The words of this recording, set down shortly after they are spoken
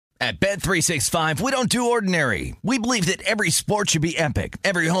At Bet365, we don't do ordinary. We believe that every sport should be epic.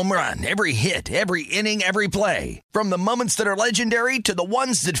 Every home run, every hit, every inning, every play. From the moments that are legendary to the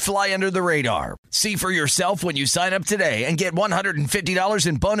ones that fly under the radar. See for yourself when you sign up today and get $150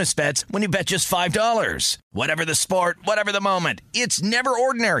 in bonus bets when you bet just $5. Whatever the sport, whatever the moment, it's never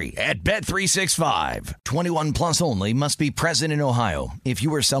ordinary at Bet365. 21 plus only. Must be present in Ohio. If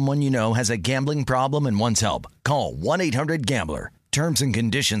you or someone you know has a gambling problem and wants help, call 1-800-GAMBLER. Terms and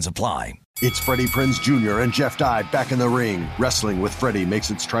conditions apply. It's Freddie Prinze Jr. and Jeff Dye back in the ring. Wrestling with Freddie makes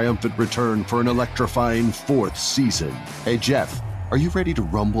its triumphant return for an electrifying 4th season. Hey, Jeff, are you ready to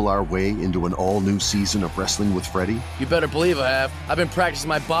rumble our way into an all-new season of Wrestling with Freddie? You better believe I have. I've been practicing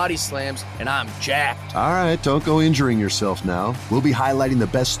my body slams, and I'm jacked. All right, don't go injuring yourself now. We'll be highlighting the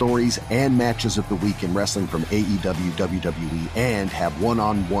best stories and matches of the week in wrestling from AEW, WWE, and have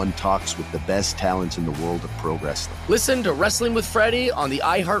one-on-one talks with the best talents in the world of pro wrestling. Listen to Wrestling with Freddie on the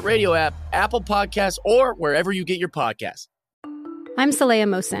iHeartRadio app, Apple Podcasts, or wherever you get your podcasts. I'm Saleha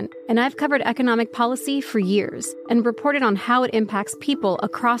Mohsin, and I've covered economic policy for years and reported on how it impacts people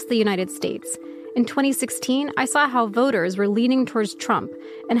across the United States. In 2016, I saw how voters were leaning towards Trump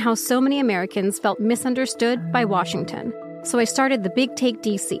and how so many Americans felt misunderstood by Washington. So I started The Big Take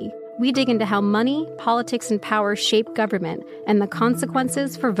DC. We dig into how money, politics, and power shape government and the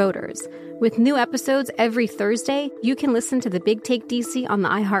consequences for voters. With new episodes every Thursday, you can listen to The Big Take DC on the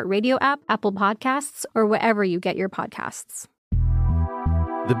iHeartRadio app, Apple Podcasts, or wherever you get your podcasts.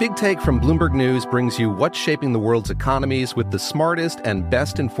 The Big Take from Bloomberg News brings you what's shaping the world's economies with the smartest and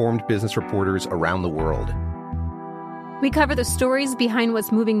best-informed business reporters around the world. We cover the stories behind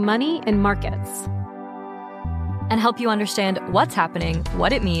what's moving money and markets, and help you understand what's happening,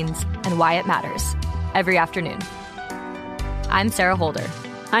 what it means, and why it matters every afternoon. I'm Sarah Holder.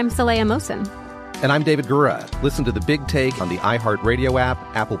 I'm Saleha Mohsin. And I'm David Gura. Listen to The Big Take on the iHeartRadio app,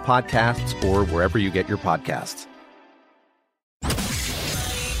 Apple Podcasts, or wherever you get your podcasts.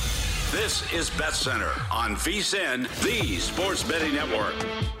 This is Bet Center on VSiN, the sports betting network.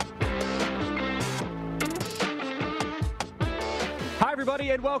 Hi,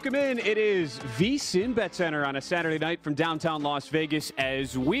 everybody, and welcome in. It is VSiN Bet Center on a Saturday night from downtown Las Vegas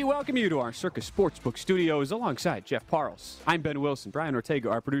as we welcome you to our Circus Sportsbook studios alongside Jeff Parles. I'm Ben Wilson, Brian Ortega,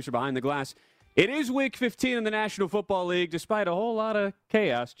 our producer behind the glass. It is Week 15 in the National Football League. Despite a whole lot of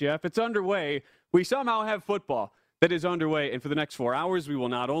chaos, Jeff, it's underway. We somehow have football that is underway, and for the next 4 hours, we will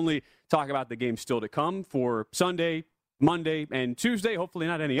not only talk about the games still to come for Sunday, Monday, and Tuesday, hopefully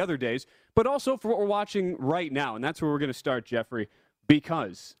not any other days, but also for what we're watching right now, and that's where we're going to start, Jeffrey,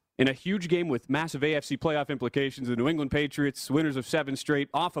 because in a huge game with massive AFC playoff implications, the New England Patriots, winners of 7 straight,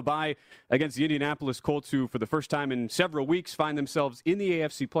 off a bye against the Indianapolis Colts, who for the first time in several weeks find themselves in the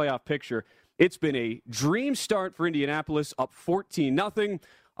AFC playoff picture. It's been a dream start for Indianapolis, up 14-0.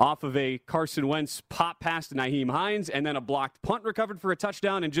 Off of a Carson Wentz pop pass to Nyheim Hines, and then a blocked punt recovered for a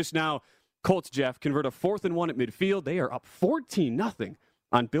touchdown. And just now, Colts, Jeff, convert a 4th and 1 at midfield. They are up 14-0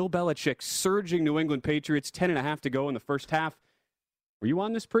 on Bill Belichick's surging New England Patriots. 10.5 to go in the first half. Were you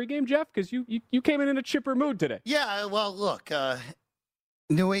on this pregame, Jeff? Because you came in a chipper mood today. Yeah, well, look, as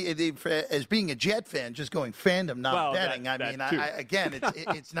being a Jet fan, just going fandom, not betting. Again,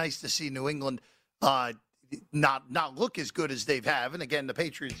 it's nice to see New England not look as good as they've have. And again, the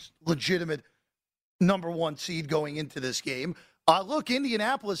Patriots legitimate number 1 seed going into this game. Look,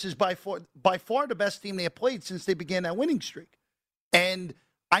 Indianapolis is by far the best team they have played since they began that winning streak. And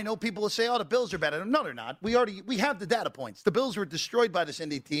I know people will say, "Oh, the Bills are better." No, they're not. We have the data points. The Bills were destroyed by this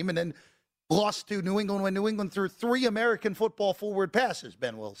Indy team and then lost to New England when New England threw 3 American football forward passes,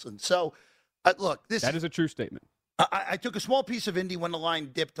 Ben Wilson. So, look, that is a true statement. I took a small piece of Indy when the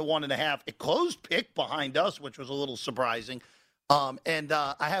line dipped to 1.5. It closed pick behind us, which was a little surprising. I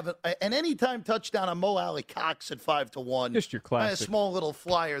have an anytime touchdown on Mo Alley Cox at 5-1. Just your classic. A small little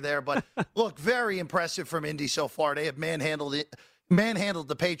flyer there, but look, very impressive from Indy so far. They have manhandled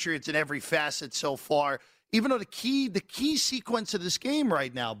the Patriots in every facet so far. Even though the key sequence of this game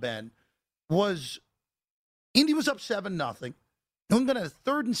right now, Ben, was Indy was up 7-0. New England had a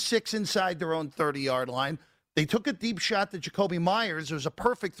 3rd and 6 inside their own 30-yard line. They took a deep shot to Jacoby Myers. It was a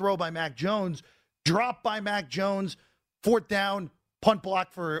perfect throw by Mac Jones, dropped by Mac Jones, 4th down, punt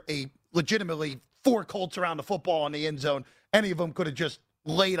block for a legitimately 4 Colts around the football in the end zone. Any of them could have just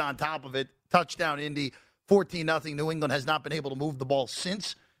laid on top of it. Touchdown, Indy, 14-0. New England has not been able to move the ball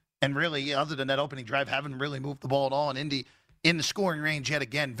since. And really, other than that opening drive, haven't really moved the ball at all. And Indy in the scoring range yet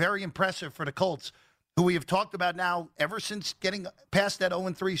again. Very impressive for the Colts, who we have talked about now ever since getting past that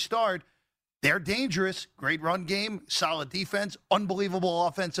 0-3 start. They're dangerous. Great run game, solid defense, unbelievable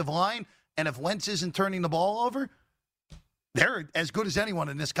offensive line. And if Wentz isn't turning the ball over, they're as good as anyone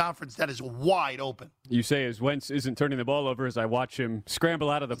in this conference that is wide open. You say as Wentz isn't turning the ball over as I watch him scramble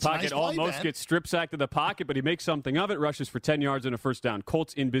out of the pocket. Nice play, almost man. gets strip sacked in the pocket, but he makes something of it, rushes for 10 yards and a first down.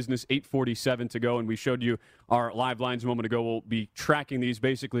 Colts in business, 8:47 to go, and we showed you our live lines a moment ago. We'll be tracking these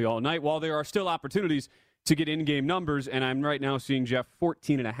basically all night while there are still opportunities to get in-game numbers, and I'm right now seeing, Jeff,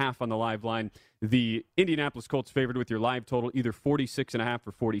 14.5 on the live line. The Indianapolis Colts favored with your live total, either 46.5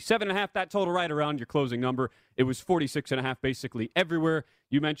 or 47.5. That total right around your closing number. It was 46.5 basically everywhere.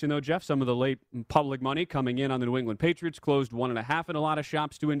 You mentioned, though, Jeff, some of the late public money coming in on the New England Patriots, closed 1.5 in a lot of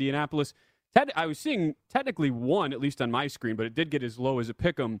shops to Indianapolis. I was seeing technically 1, at least on my screen, but it did get as low as a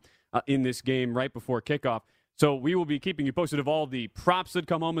pick'em in this game right before kickoff. So we will be keeping you posted of all the props that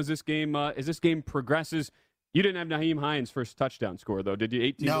come home as this game progresses. You didn't have Nyheim Hines' first touchdown score, though, did you?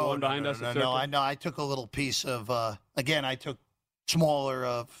 18-1 behind us? No, I know. I took a little piece of, again, I took smaller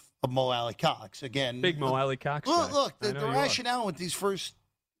of Mo Alley Cox. Again, big Mo Alley Cox. Look, the rationale with these first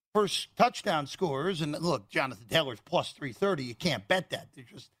touchdown scores, and look, Jonathan Taylor's plus 330. You can't bet that. There's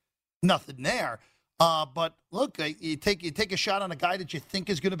just nothing there. But look, you take a shot on a guy that you think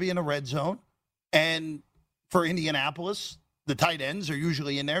is going to be in a red zone, and for Indianapolis, the tight ends are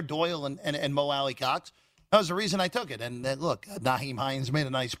usually in there, Doyle and Mo Alley Cox. That was the reason I took it. And look, Nyheim Hines made a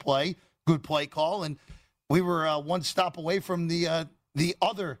nice play, good play call, and we were one stop away from the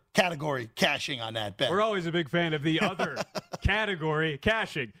other category cashing on that bet. We're always a big fan of the other category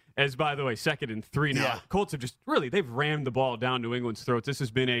cashing, as, by the way, 2nd and 3 now. Yeah. Colts have they've rammed the ball down New England's throats. This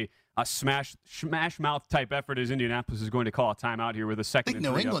has been a smash mouth type effort as Indianapolis is going to call a timeout here with a 2nd and 3. I think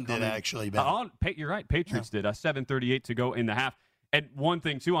New England did, actually, Ben. You're right. Patriots did. 7:38 to go in the half. And one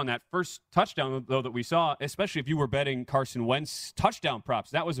thing, too, on that first touchdown, though, that we saw, especially if you were betting Carson Wentz touchdown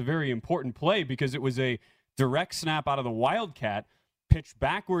props, that was a very important play because it was a direct snap out of the Wildcat, pitch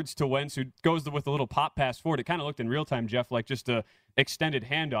backwards to Wentz, who goes with a little pop pass forward. It kind of looked in real time, Jeff, like just a extended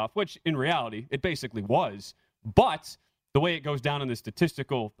handoff, which in reality it basically was. But the way it goes down in the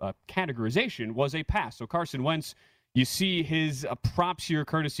statistical categorization was a pass. So Carson Wentz, you see his props here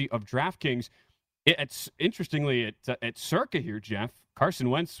courtesy of DraftKings. It's interestingly at Circa here, Jeff, Carson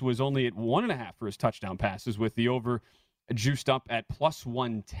Wentz was only at 1.5 for his touchdown passes, with the over juiced up at plus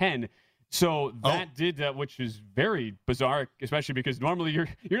 110. So that did that, which is very bizarre, especially because normally you're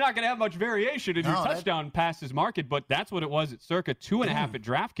not going to have much variation in your touchdown passes market, but that's what it was at Circa, 2.5 at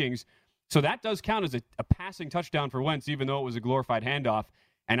DraftKings. So that does count as a passing touchdown for Wentz, even though it was a glorified handoff.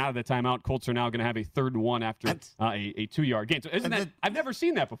 And out of the timeout, Colts are now going to have a 3rd and 1 after a 2-yard gain. So I've never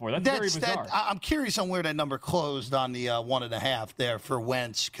seen that before. That's very bizarre. I'm curious on where that number closed on the 1.5 there for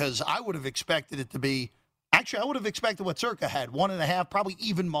Wentz, because I would have expected it to be. Actually, I would have expected what Circa had, 1.5, probably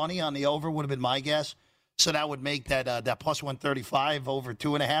even money on the over would have been my guess. So that would make that plus 135 over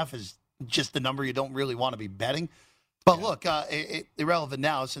 2.5 is just the number you don't really want to be betting. But look, irrelevant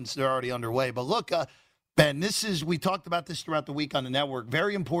now since they're already underway. But look, Ben, we talked about this throughout the week on the network.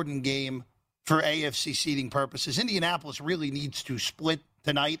 Very important game for AFC seeding purposes. Indianapolis really needs to split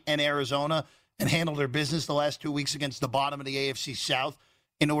tonight and Arizona and handle their business the last 2 weeks against the bottom of the AFC South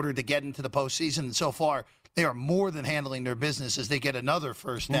in order to get into the postseason. And so far, they are more than handling their business as they get another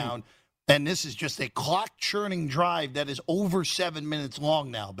first down. And this is just a clock-churning drive that is over 7 minutes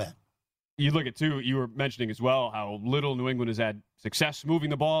long now, Ben. You look at, too, you were mentioning as well how little New England has had success moving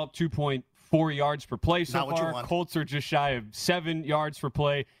the ball, 2.4 yards per play so far. Colts are just shy of 7 yards per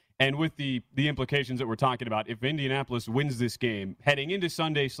play. And with the implications that we're talking about, if Indianapolis wins this game, heading into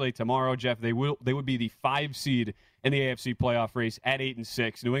Sunday slate tomorrow, Jeff, they would be the 5 seed in the AFC playoff race at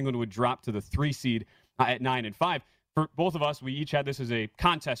 8-6. New England would drop to the 3 seed at 9-5. For both of us, we each had this as a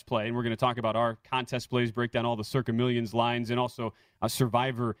contest play, and we're going to talk about our contest plays, break down all the Circa Millions lines, and also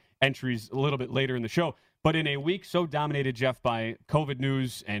Survivor entries a little bit later in the show. But in a week so dominated, Jeff, by COVID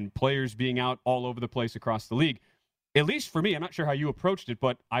news and players being out all over the place across the league, at least for me, I'm not sure how you approached it,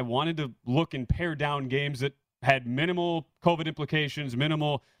 but I wanted to look and pare down games that had minimal COVID implications,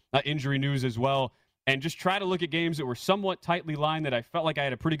 minimal injury news as well, and just try to look at games that were somewhat tightly lined that I felt like I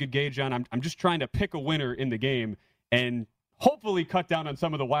had a pretty good gauge on. I'm just trying to pick a winner in the game and hopefully cut down on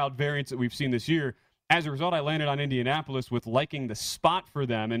some of the wild variants that we've seen this year. As a result, I landed on Indianapolis with liking the spot for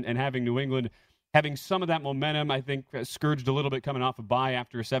them and having New England having some of that momentum, I think, scourged a little bit coming off a bye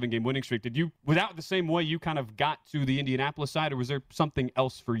after a 7-game winning streak. Did you, without the same way you kind of got to the Indianapolis side, or was there something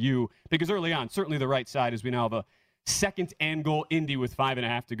else for you? Because early on, certainly the right side, as we now have a 2nd and goal Indy with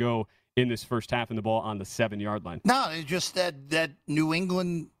 5.5 to go in this first half and the ball on the 7-yard line. No, it's just that New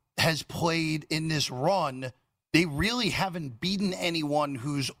England has played in this run. They really haven't beaten anyone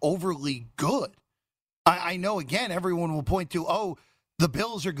who's overly good. I know, again, everyone will point to, the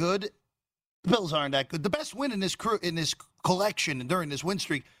Bills are good. The Bills aren't that good. The best win in this collection and during this win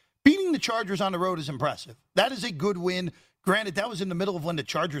streak, beating the Chargers on the road is impressive. That is a good win. Granted, that was in the middle of when the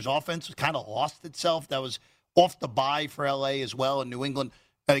Chargers offense kind of lost itself. That was off the bye for L.A. as well in New England.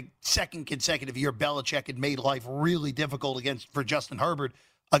 A second consecutive year, Belichick had made life really difficult for Justin Herbert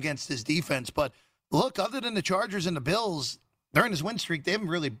against his defense. But look, other than the Chargers and the Bills, during this win streak, they haven't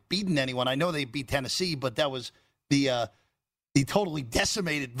really beaten anyone. I know they beat Tennessee, but that was the totally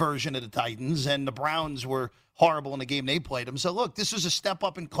decimated version of the Titans, and the Browns were horrible in the game they played them. So, look, this was a step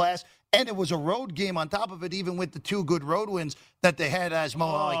up in class, and it was a road game on top of it, even with the 2 good road wins that they had as Mo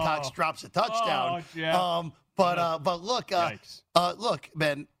Alley-Cox drops a touchdown. But look,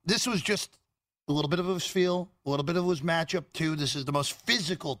 man, this was just a little bit of a feel, a little bit of his matchup, too. This is the most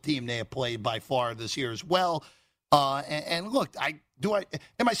physical team they have played by far this year as well. And look,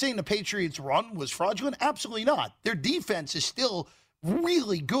 am I saying the Patriots' run was fraudulent? Absolutely not. Their defense is still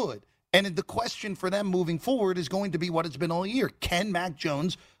really good. And the question for them moving forward is going to be what it's been all year. Can Mac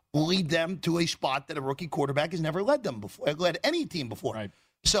Jones lead them to a spot that a rookie quarterback has never led them before, led any team before? Right.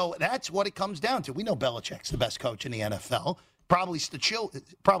 So that's what it comes down to. We know Belichick's the best coach in the NFL. Probably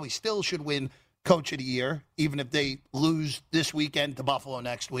still should win Coach of the Year, even if they lose this weekend to Buffalo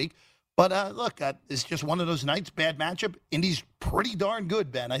next week. But look, it's just one of those nights, bad matchup. Indy's pretty darn good,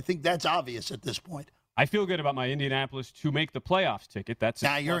 Ben. I think that's obvious at this point. I feel good about my Indianapolis to make the playoffs ticket. That's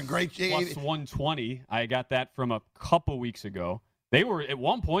you're in great shape. Plus 120. I got that from a couple weeks ago. They were at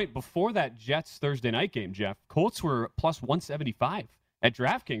one point before that Jets Thursday night game, Jeff. Colts were plus 175 at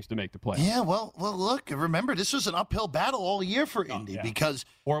DraftKings to make the playoffs. Yeah, well, look, remember, this was an uphill battle all year for Indy because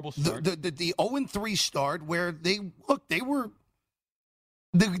horrible start. The 0-3 start where they were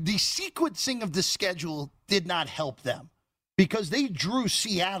the sequencing of the schedule did not help them because they drew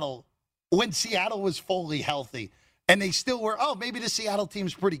Seattle when Seattle was fully healthy, and they still were, maybe the Seattle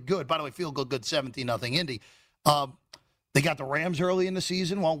team's pretty good. By the way, field goal good, 17-0 Indy. They got the Rams early in the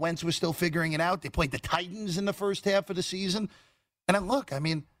season while Wentz was still figuring it out. They played the Titans in the first half of the season. And then look, I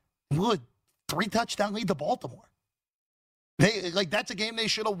mean, 3-touchdown lead to Baltimore. That's a game they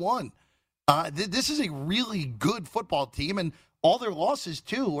should have won. This is a really good football team, and all their losses,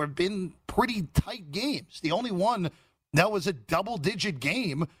 too, have been pretty tight games. The only one that was a double-digit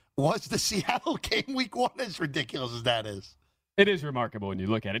game was the Seattle game week 1, as ridiculous as that is. It is remarkable when you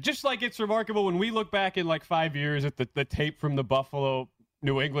look at it. Just like it's remarkable when we look back in 5 years at the tape from the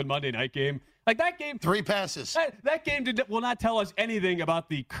Buffalo-New England Monday night game. Like that game, 3 passes. That game will not tell us anything about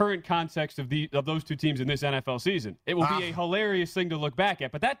the current context of those two teams in this NFL season. It will be a hilarious thing to look back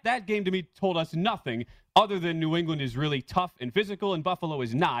at. But that game to me told us nothing other than New England is really tough and physical, and Buffalo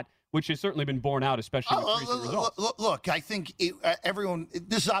is not, which has certainly been borne out, especially with recent results. Look, I think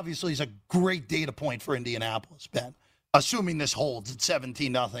this obviously is a great data point for Indianapolis, Ben, assuming this holds at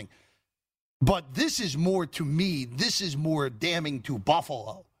 17-0. But this is more damning to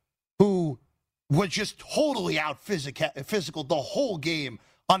Buffalo, who was just totally out physical the whole game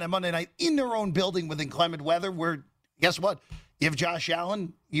on a Monday night in their own building with inclement weather where, guess what? If Josh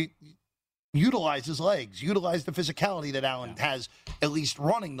Allen, utilize his legs, utilize the physicality that Allen has, at least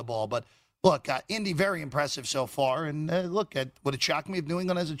running the ball. But look, Indy, very impressive so far. And would it shock me if New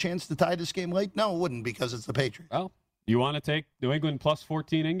England has a chance to tie this game late? No, it wouldn't, because it's the Patriots. Well, you want to take New England plus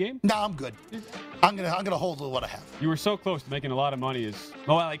 14 in game? No, I'm good. I'm gonna hold with what I have. You were so close to making a lot of money as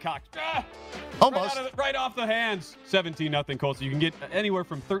Mo Alley-Cox. Almost. Right off the hands. 17-0 Colts. You can get anywhere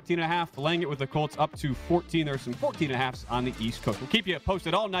from 13.5, laying it with the Colts, up to 14. There's some 14.5s on the East Coast. We'll keep you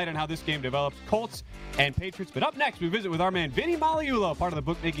posted all night on how this game develops, Colts and Patriots. But up next, we visit with our man Vinny Magliulo, part of the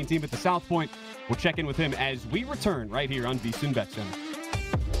bookmaking team at the South Point. We'll check in with him as we return right here on VSiN Bet Center.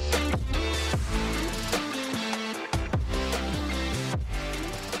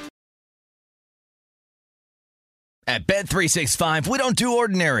 At Bet365, we don't do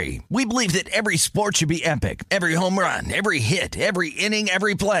ordinary. We believe that every sport should be epic. Every home run, every hit, every inning,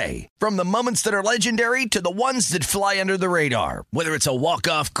 every play. From the moments that are legendary to the ones that fly under the radar. Whether it's a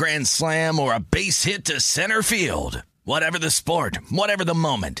walk-off grand slam or a base hit to center field. Whatever the sport, whatever the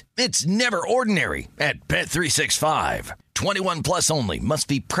moment. It's never ordinary at Bet365. 21 plus only. Must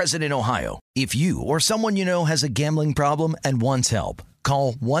be present in Ohio. If you or someone you know has a gambling problem and wants help,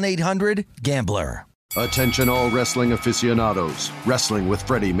 call 1-800-GAMBLER. Attention all wrestling aficionados. Wrestling with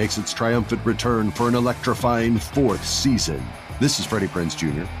Freddie makes its triumphant return for an electrifying 4th season. This is Freddie Prinze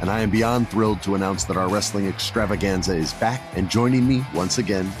Jr., and I am beyond thrilled to announce that our wrestling extravaganza is back, and joining me once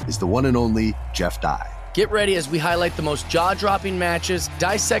again is the one and only Jeff Dye. Get ready as we highlight the most jaw-dropping matches,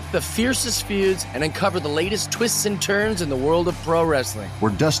 dissect the fiercest feuds, and uncover the latest twists and turns in the world of pro wrestling.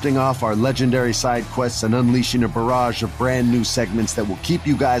 We're dusting off our legendary side quests and unleashing a barrage of brand new segments that will keep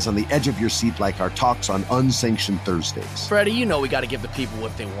you guys on the edge of your seat like our talks on Unsanctioned Thursdays. Freddie, you know we got to give the people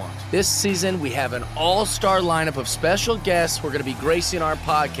what they want. This season, we have an all-star lineup of special guests who are going to be gracing our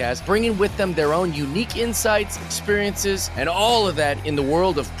podcast, bringing with them their own unique insights, experiences, and all of that in the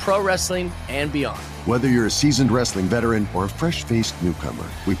world of pro wrestling and beyond. Whether you're a seasoned wrestling veteran or a fresh-faced newcomer,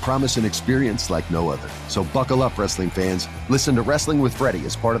 we promise an experience like no other. So buckle up, wrestling fans. Listen to Wrestling with Freddie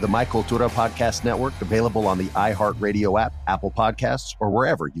as part of the My Cultura Podcast Network, available on the iHeartRadio app, Apple Podcasts, or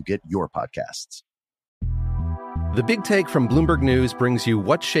wherever you get your podcasts. The Big Take from Bloomberg News brings you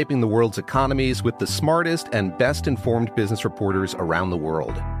what's shaping the world's economies with the smartest and best-informed business reporters around the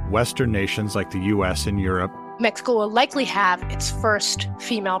world. Western nations like the U.S. and Europe. Mexico will likely have its first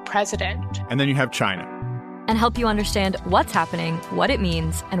female president. And then you have China. And help you understand what's happening, what it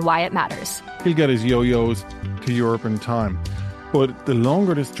means, and why it matters. He'll get his yo-yos to Europe in time. But the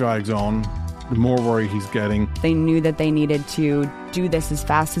longer this drags on, the more worry he's getting. They knew that they needed to do this as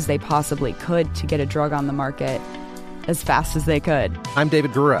fast as they possibly could to get a drug on the market as fast as they could. I'm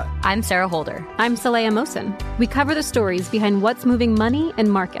David Gura. I'm Sarah Holder. I'm Saleha Mohsen. We cover the stories behind what's moving money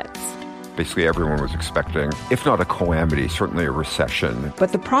and markets. Basically, everyone was expecting, if not a calamity, certainly a recession.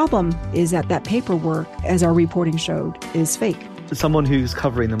 But the problem is that paperwork, as our reporting showed, is fake. As someone who's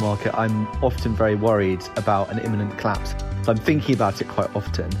covering the market, I'm often very worried about an imminent collapse. So I'm thinking about it quite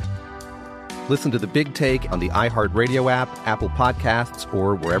often. Listen to The Big Take on the iHeartRadio app, Apple Podcasts,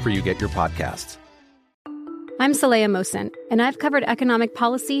 or wherever you get your podcasts. I'm Saleha Mohsen, and I've covered economic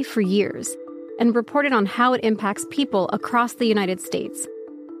policy for years and reported on how it impacts people across the United States.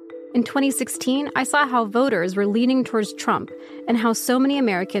 In 2016, I saw how voters were leaning towards Trump and how so many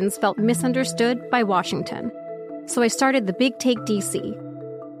Americans felt misunderstood by Washington. So I started The Big Take DC.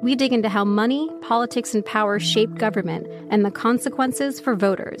 We dig into how money, politics, and power shape government and the consequences for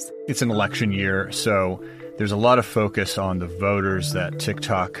voters. It's an election year, so there's a lot of focus on the voters that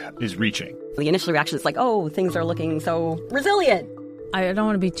TikTok is reaching. The initial reaction is like, oh, things are looking so resilient. I don't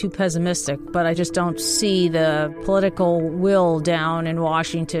want to be too pessimistic, but I just don't see the political will down in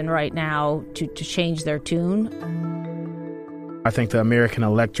Washington right now to change their tune. I think the American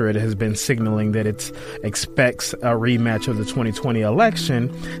electorate has been signaling that it expects a rematch of the 2020 election.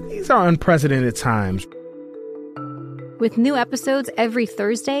 These are unprecedented times. With new episodes every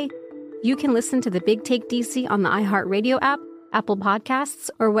Thursday, you can listen to The Big Take DC on the iHeartRadio app, Apple Podcasts,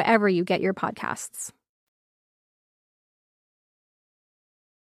 or wherever you get your podcasts.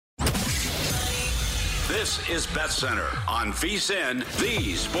 This is Bet Center on VSiN,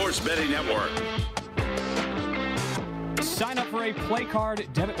 the Sports Betting Network. Sign up for a Play Card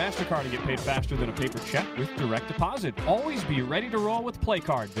debit MasterCard and get paid faster than a paper check with direct deposit. Always be ready to roll with Play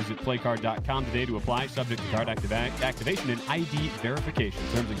Card. Visit playcard.com today to apply, subject to card activation and ID verification.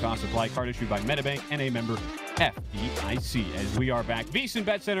 Terms and costs apply. Card issued by MetaBank and a member FDIC. As we are back, VSiN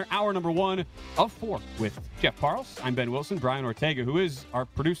Bet Center, hour number 1 of 4 with Jeff Parles. I'm Ben Wilson. Brian Ortega, who is our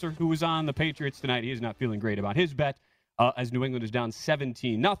producer, who was on the Patriots tonight. He is not feeling great about his bet as New England is down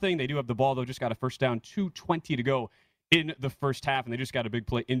 17-0. They do have the ball, though. Just got a first down, 2:20 to go in the first half, and they just got a big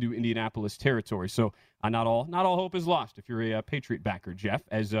play into Indianapolis territory. So not all hope is lost if you're a Patriot backer, Jeff,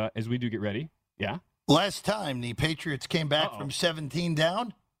 as we do get ready. Yeah? Last time the Patriots came back from 17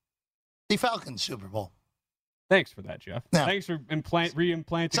 down, the Falcons Super Bowl. Thanks for that, Jeff. No. Thanks for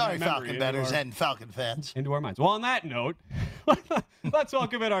re-implanting Sorry, that memory Falcon bettors and Falcon fans. Into our minds. Well, on that note, let's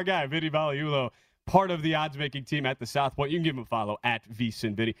welcome in our guy, Vinny Baliulo, part of the odds-making team at the South Point. You can give him a follow at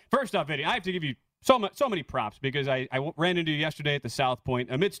VSiN Vinny. First off, Vinny, I have to give you so many props because I ran into you yesterday at the South Point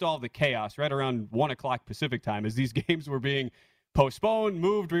amidst all the chaos right around 1 o'clock Pacific time as these games were being postponed,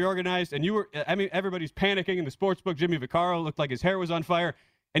 moved, reorganized, and you were, everybody's panicking in the sports book. Jimmy Vaccaro looked like his hair was on fire,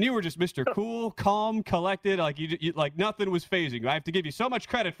 and you were just Mr. Cool, calm, collected, like you like nothing was phasing you. I have to give you so much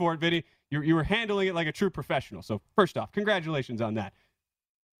credit for it, Vinny. You were handling it like a true professional. So first off, congratulations on that.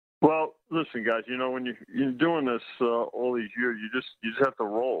 Well, listen, guys, when you're doing this all these years, you just have to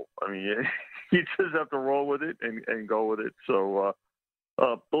roll. I mean, you just have to roll with it and go with it. So,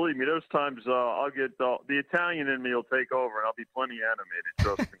 believe me, those times I'll get the Italian in me will take over, and I'll be plenty animated.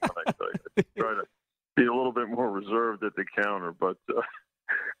 Trust me when I tell you. I try to be a little bit more reserved at the counter, but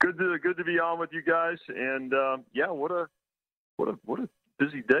good to be on with you guys. And yeah, what a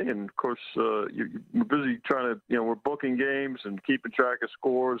busy day. And of course, you're busy trying to, we're booking games and keeping track of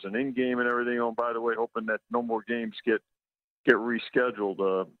scores and in game and everything. Oh, by the way, hoping that no more games get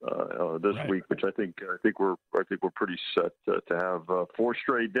rescheduled this week, which I think we're pretty set to have 4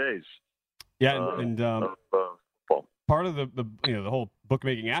 straight days. Yeah, part of the whole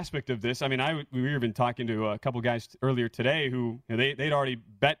bookmaking aspect of this. I mean, we were even talking to a couple guys earlier today who they'd already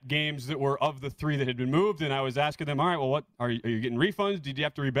bet games that were of the 3 that had been moved, and I was asking them, all right, well, what are you getting refunds? Did you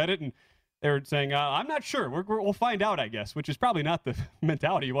have to rebet it? And they were saying, I'm not sure. We'll find out, I guess, which is probably not the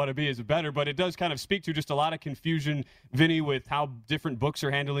mentality you want to be as a bettor, but it does kind of speak to just a lot of confusion, Vinny, with how different books are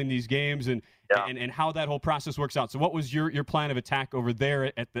handling these games and how that whole process works out. So what was your plan of attack over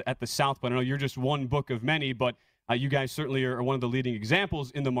there at the South? But I know you're just one book of many, but you guys certainly are one of the leading examples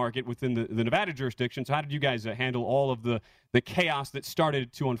in the market within the Nevada jurisdiction. So how did you guys handle all of the chaos that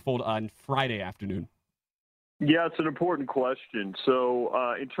started to unfold on Friday afternoon? Yeah, it's an important question.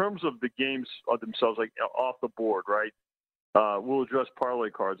 So in terms of the games themselves, like off the board, right? We'll address parlay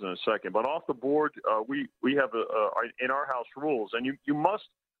cards in a second. But off the board, we have in our house rules, and you must,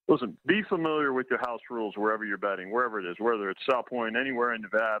 listen, be familiar with your house rules wherever you're betting, wherever it is, whether it's South Point, anywhere in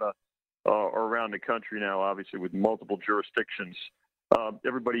Nevada or around the country now, obviously with multiple jurisdictions.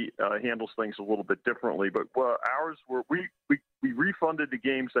 Everybody handles things a little bit differently. But ours were we refunded the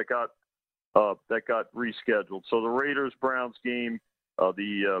games that got rescheduled. So the Raiders-Browns game,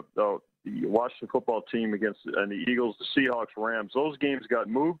 the Washington football team and the Eagles, the Seahawks, Rams, those games got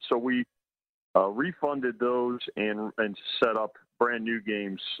moved. So we refunded those and set up brand new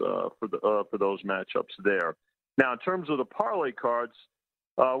games for those matchups there. Now, in terms of the parlay cards,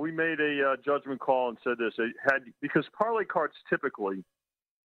 we made a judgment call and said this: because parlay cards typically,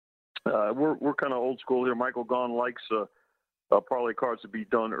 we're kind of old school here. Michael Gaughan likes parlay cards to be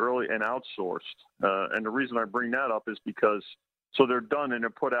done early and outsourced. And the reason I bring that up is because so they're done and they're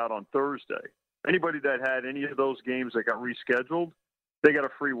put out on Thursday. Anybody that had any of those games that got rescheduled, they got a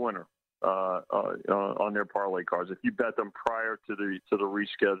free winner on their parlay cards if you bet them prior to the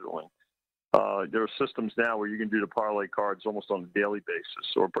rescheduling. There are systems now where you can do the parlay cards almost on a daily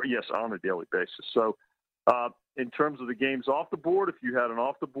basis, on a daily basis. So in terms of the games off the board, if you had an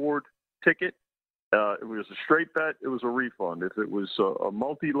off the board ticket, it was a straight bet, it was a refund. If it was a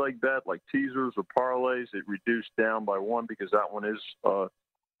multi-leg bet like teasers or parlays, it reduced down by 1 because that one is a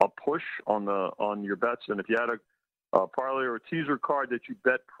push on your bets. And if you had a parlay or a teaser card that you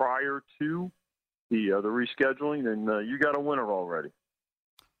bet prior to the rescheduling, then you got a winner already.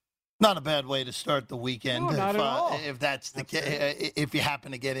 Not a bad way to start the weekend. No, not at all. If that's the case, if you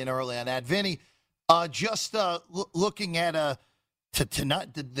happen to get in early on that, Vinny. Just looking at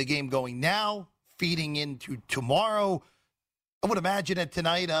tonight, the game going now, feeding into tomorrow. I would imagine that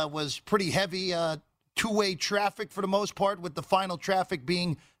tonight was pretty heavy two-way traffic for the most part, with the final traffic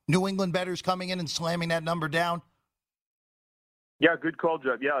being New England bettors coming in and slamming that number down. Yeah, good call,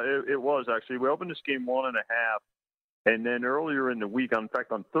 Jeff. Yeah, it was actually. We opened this game 1.5. And then earlier in the week, in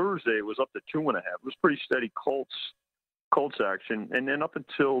fact, on Thursday, it was up to 2.5. It was pretty steady Colts action. And then up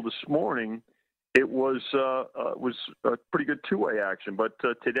until this morning, it was a pretty good two-way action. But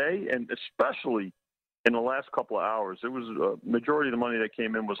today, and especially in the last couple of hours, it was majority of the money that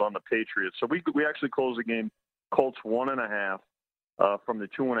came in was on the Patriots. So we actually closed the game Colts 1.5 from the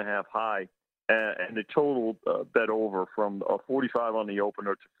 2.5 high, and the total bet over from 45 on the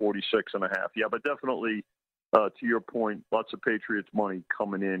opener to 46.5. Yeah, but definitely. To your point, lots of Patriots money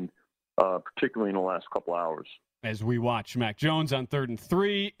coming in, particularly in the last couple hours. As we watch Mac Jones on 3rd and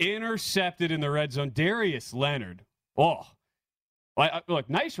 3, intercepted in the red zone. Darius Leonard. Oh, look,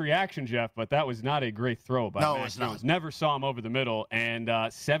 nice reaction, Jeff, but that was not a great throw by Mac Jones. Never saw him over the middle, and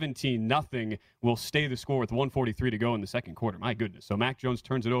 17-0 will stay the score with 1:43 to go in the second quarter. My goodness. So Mac Jones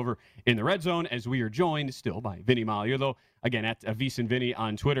turns it over in the red zone as we are joined still by Vinny Magliulo. Again, at VSiN Vinny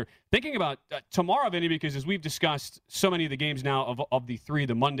on Twitter. Thinking about tomorrow, Vinny, because as we've discussed so many of the games now of the 3,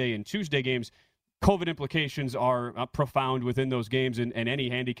 the Monday and Tuesday games, COVID implications are profound within those games, and any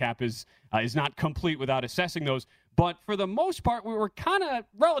handicap is not complete without assessing those. But for the most part, we were kind of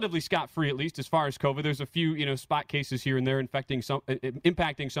relatively scot-free, at least as far as COVID. There's a few spot cases here and there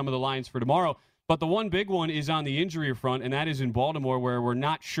impacting some of the lines for tomorrow. But the one big one is on the injury front, and that is in Baltimore, where we're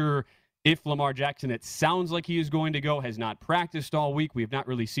not sure if Lamar Jackson, it sounds like he is going to go, has not practiced all week. We have not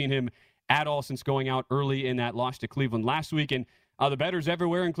really seen him at all since going out early in that loss to Cleveland last week. And the bettors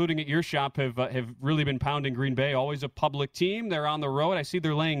everywhere, including at your shop, have really been pounding Green Bay. Always a public team. They're on the road. I see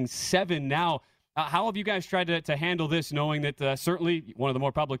they're laying 7 now. How have you guys tried to handle this, knowing that certainly one of the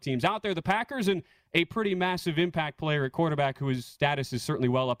more public teams out there, the Packers, and a pretty massive impact player at quarterback whose status is certainly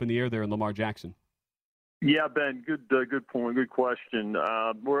well up in the air there in Lamar Jackson? Yeah, Ben, good point, good question.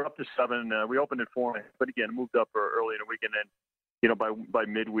 We're up to 7. We opened at 4, but again, moved up early in the week, and then by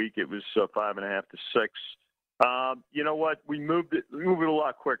midweek it was 5.5 to 6. You know what? We moved it a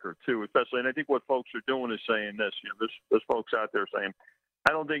lot quicker too, especially. And I think what folks are doing is saying this. There's folks out there saying,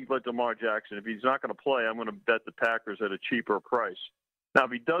 I don't think let Lamar Jackson, if he's not going to play, I'm going to bet the Packers at a cheaper price. Now,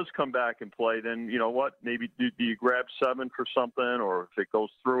 if he does come back and play, then you know what? Maybe do you grab 7 for something, or if it goes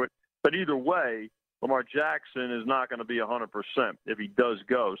through it. But either way, Lamar Jackson is not going to be 100% if he does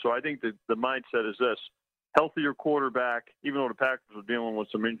go. So I think that the mindset is this: healthier quarterback, even though the Packers are dealing with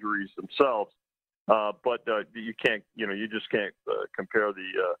some injuries themselves. But you can't, you just can't compare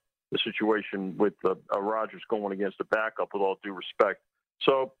the situation with Rodgers going against a backup, with all due respect.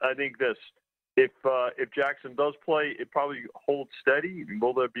 So I think this: if Jackson does play, it probably holds steady.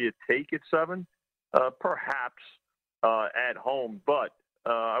 Will there be a take at 7? Perhaps at home, but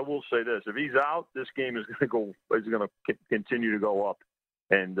I will say this: if he's out, this game is going to continue to go up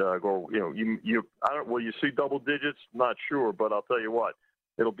and go. Will you see double digits? Not sure, but I'll tell you what,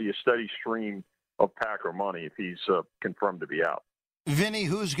 it'll be a steady stream of Packer money if he's confirmed to be out. Vinny,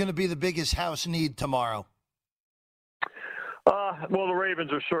 who's going to be the biggest house need tomorrow? Well, the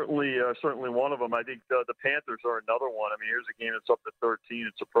Ravens are certainly one of them. I think the Panthers are another one. I mean, here's a game that's up to 13.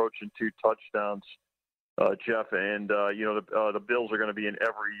 It's approaching 2 touchdowns, Jeff, and the Bills are going to be in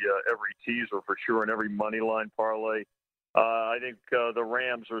every teaser for sure, and every money line parlay. I think the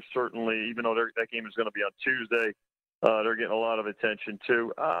Rams are certainly, even though that game is going to be on Tuesday, they're getting a lot of attention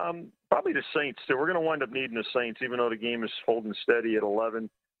too. Probably the Saints too. We're going to wind up needing the Saints, even though the game is holding steady at 11.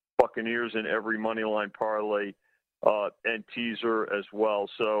 Buccaneers in every money line parlay and teaser as well.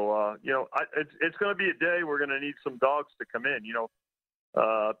 So it's going to be a day we're going to need some dogs to come in.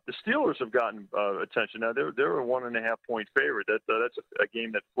 The Steelers have gotten attention. Now they're a 1.5 point favorite. That's a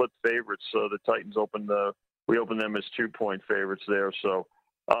game that flipped favorites. So the Titans we opened them as 2 point favorites there. So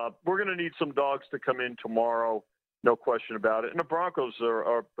we're going to need some dogs to come in tomorrow. No question about it. And the Broncos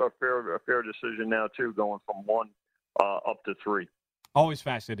are a fair decision now too, going from 1 up to 3. Always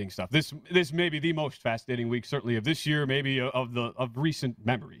fascinating stuff. This may be the most fascinating week, certainly of this year, maybe of recent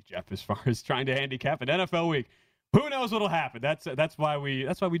memory, Jeff, as far as trying to handicap an NFL week. Who knows what'll happen? That's why we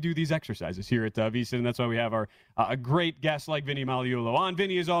do these exercises here at VSiN, and that's why we have our a great guest like Vinny Magliulo on.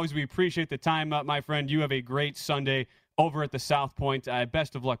 Vinny, as always, we appreciate the time, my friend. You have a great Sunday over at the South Point.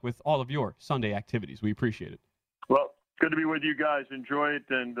 Best of luck with all of your Sunday activities. We appreciate it. Well, good to be with you guys. Enjoy it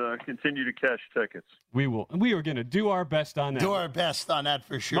and continue to cash tickets. We will. We are going to do our best on that. Do our best on that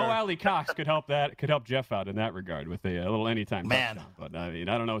for sure. Mo Alley Cox could help Jeff out in that regard with a little anytime touchdown. But I mean,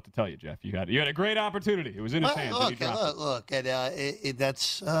 I don't know what to tell you, Jeff. You had a great opportunity. It was in his hands. Look.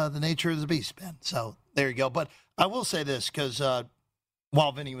 That's the nature of the beast, Ben. So there you go. But I will say this because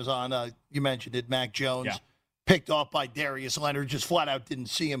while Vinny was on, you mentioned it. Mac Jones picked off by Darius Leonard. Just flat out didn't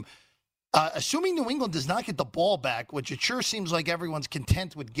see him. Assuming New England does not get the ball back, which it sure seems like everyone's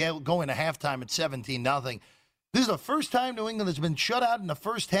content with going to halftime at 17-0. This is the first time New England has been shut out in the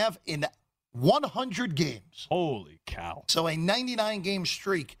first half in 100 games. Holy cow. So a 99-game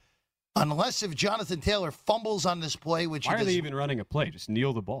streak, unless if Jonathan Taylor fumbles on this play, which Why are they even running a play? Just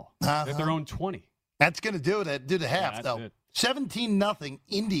kneel the ball. At their own 20. That's going to do the half, though. 17-0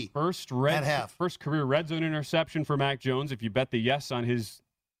 Indy at half. First career red zone interception for Mac Jones. If you bet the yes on his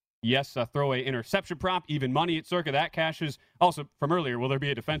throwaway interception prop, even money at Circa. That cashes. Also, from earlier, will there be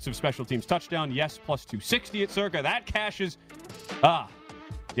a defensive special teams touchdown? Yes, plus 260 at Circa. That cashes.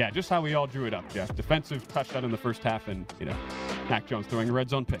 Yeah, just how we all drew it up, Jeff. Defensive touchdown in the first half, and, Mac Jones throwing a red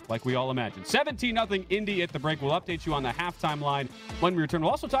zone pick, like we all imagined. 17-0 Indy at the break. We'll update you on the halftime line when we return.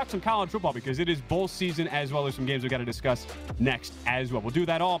 We'll also talk some college football because it is bowl season, as well as some games we've got to discuss next as well. We'll do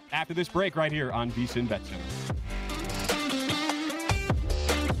that all after this break right here on VSiN BetCenter.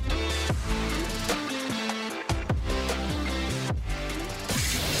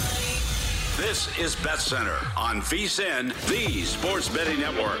 This is BetCenter on VSiN, the Sports Betting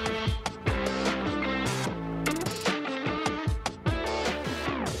Network.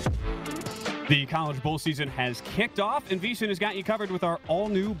 The college bowl season has kicked off, and VSiN has got you covered with our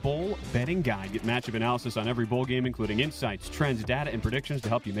all-new bowl betting guide. Get matchup analysis on every bowl game, including insights, trends, data, and predictions to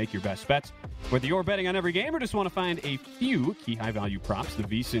help you make your best bets. Whether you're betting on every game or just want to find a few key high-value props, the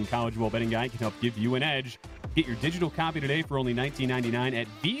VSiN College Bowl Betting Guide can help give you an edge. Get your digital copy today for only $19.99 at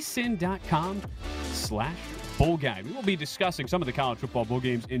vsin.com/bowl guide. We will be discussing some of the college football bowl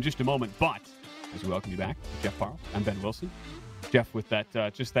games in just a moment, but as we welcome you back, Jeff Parles, I'm Ben Wilson. Jeff, with that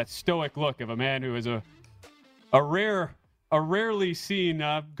just that stoic look of a man who is a rarely seen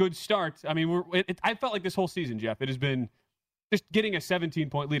good start. I mean, I felt like this whole season, Jeff, it has been just getting a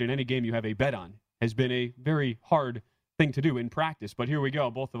 17-point lead in any game you have a bet on has been a very hard thing to do in practice. But here we go,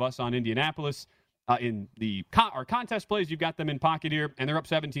 both of us on Indianapolis. In our contest plays, you've got them in pocket here, and they're up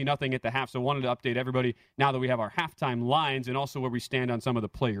 17-0 at the half. So wanted to update everybody now that we have our halftime lines and also where we stand on some of the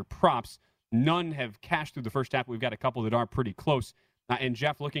player props. None have cashed through the first half. We've got a couple that are pretty close And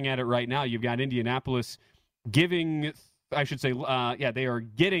Jeff, looking at it right now, you've got Indianapolis giving, I should say, they are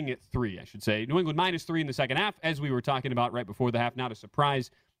getting 3, I should say. New England -3 in the second half, as we were talking about right before the half. Not a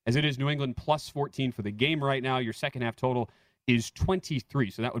surprise, as it is New England +14 for the game right now. Your second half total is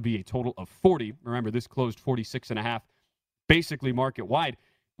 23, so that would be a total of 40. Remember, this closed 46.5, basically market-wide.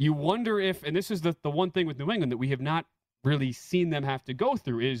 You wonder if, and this is the one thing with New England that we have not really seen them have to go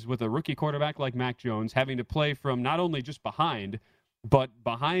through, is with a rookie quarterback like Mac Jones having to play from not only just behind, but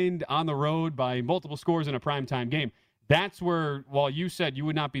behind on the road by multiple scores in a primetime game. That's where, while you said you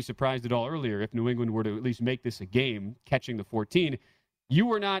would not be surprised at all earlier if New England were to at least make this a game, catching the 14, you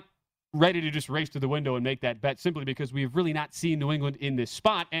were not ready to just race to the window and make that bet simply because we've really not seen New England in this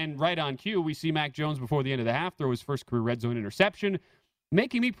spot. And right on cue, we see Mac Jones before the end of the half throw his first career red zone interception,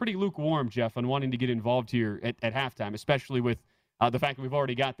 making me pretty lukewarm, Jeff, on wanting to get involved here at halftime, especially with the fact that we've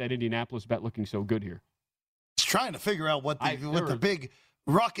already got that Indianapolis bet looking so good here. Just trying to figure out what the big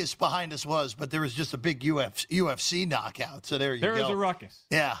ruckus behind us was, but there was just a big UFC knockout. So there you go. There is a ruckus.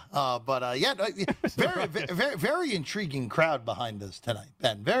 Yeah, very intriguing crowd behind us tonight,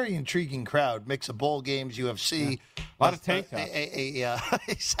 Ben. Very intriguing crowd. Mix of bowl games, UFC. Yeah. A lot of tank tops.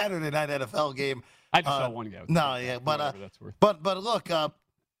 A Saturday night NFL game. I just saw one guy. No, yeah, but look,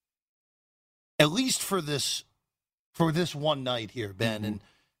 at least for this one night here, Ben,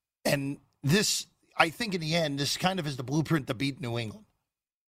 and this, I think in the end, this kind of is the blueprint to beat New England.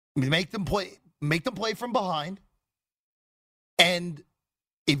 Make them play from behind, and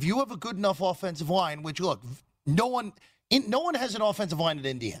if you have a good enough offensive line, which look, no one has an offensive line that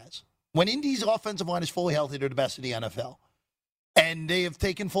Indy has. When Indy's offensive line is fully healthy, they're the best in the NFL, and they have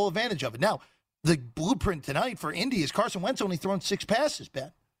taken full advantage of it. Now, the blueprint tonight for Indy is Carson Wentz only thrown 6 passes,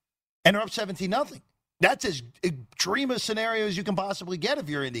 Ben, and they're up 17-0. That's as extreme a scenario as you can possibly get if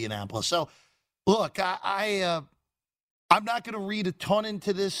you're Indianapolis. So, look, I'm not going to read a ton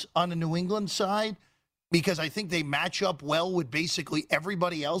into this on the New England side because I think they match up well with basically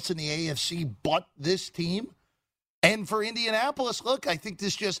everybody else in the AFC but this team. And for Indianapolis, look, I think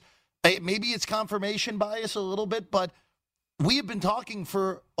this just maybe it's confirmation bias a little bit, but we have been talking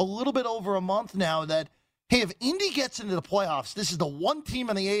for a little bit over a month now that, hey, if Indy gets into the playoffs, this is the one team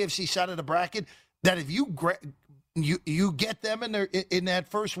on the AFC side of the bracket that if you get them in that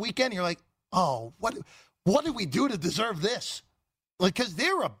first weekend, you're like, oh, what did we do to deserve this? Because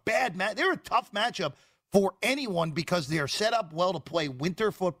they're a they're a tough matchup for anyone because they're set up well to play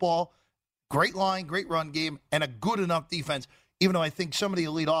winter football, great line, great run game, and a good enough defense. Even though I think some of the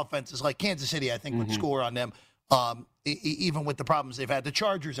elite offenses, like Kansas City, I think would score on them. Even with the problems they've had, the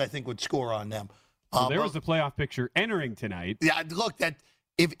Chargers, I think, would score on them. Well, there was the playoff picture entering tonight. Yeah, look, that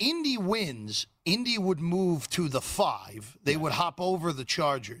if Indy wins, Indy would move to the 5. They would hop over the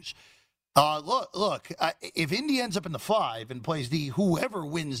Chargers. Look, if Indy ends up in the 5 and plays whoever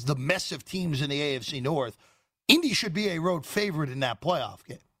wins the mess of teams in the AFC North, Indy should be a road favorite in that playoff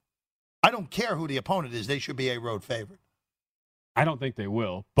game. I don't care who the opponent is; they should be a road favorite. I don't think they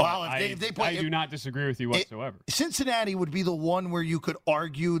will, but if they play, I do not disagree with you whatsoever. Cincinnati would be the one where you could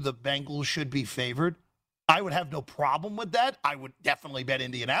argue the Bengals should be favored. I would have no problem with that. I would definitely bet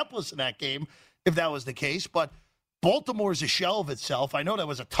Indianapolis in that game if that was the case, but Baltimore's a shell of itself. I know that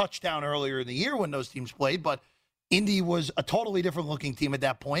was a touchdown earlier in the year when those teams played, but Indy was a totally different looking team at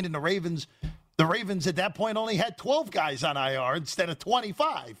that point, and the Ravens at that point only had 12 guys on IR instead of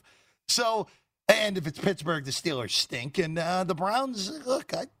 25. So, and if it's Pittsburgh, the Steelers stink, and the Browns,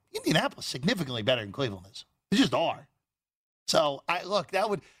 look, Indianapolis significantly better than Cleveland is. They just are. So, that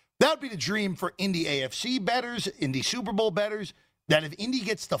would be the dream for Indy AFC bettors, Indy Super Bowl bettors, that if Indy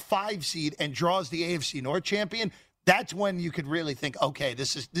gets the 5 seed and draws the AFC North champion, that's when you could really think, okay,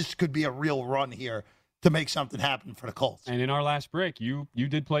 this could be a real run here to make something happen for the Colts. And in our last break, you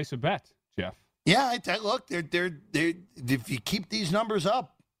did place a bet, Jeff. Yeah, look, they're if you keep these numbers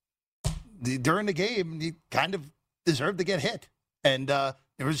up during the game, you kind of deserve to get hit. And there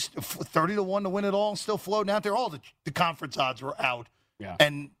was 30-1 to win it all, still floating out there. All the conference odds were out. Yeah.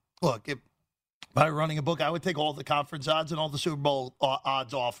 And look, if I were running a book, I would take all the conference odds and all the Super Bowl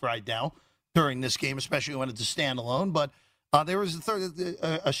odds off right now during this game, especially when it's a standalone. But there was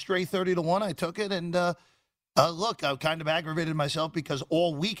a stray 30-1. I took it, and look, I kind of aggravated myself because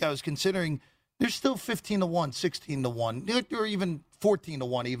all week I was considering there's still 15-1, 16-1, or even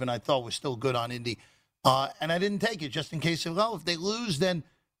 14-1. Even I thought was still good on Indy, and I didn't take it just in case. If they lose, then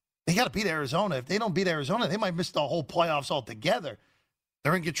they got to beat Arizona. If they don't beat Arizona, they might miss the whole playoffs altogether.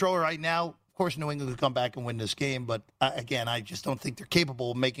 They're in control right now. Of course, New England could come back and win this game, but again, I just don't think they're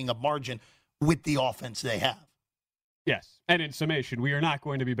capable of making a margin with the offense they have. Yes, and in summation, we are not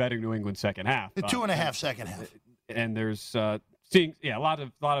going to be betting New England second half. The 2.5 second half. And there's seeing a lot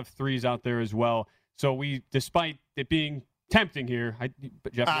of threes out there as well. So despite it being tempting here,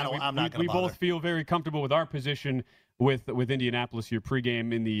 Jeff, we both feel very comfortable with our position with Indianapolis here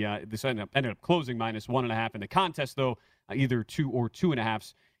pregame in this ended up closing -1.5 in the contest, though either 2 or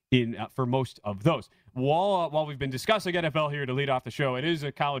 2.5s in for most of those. While we've been discussing NFL here to lead off the show, it is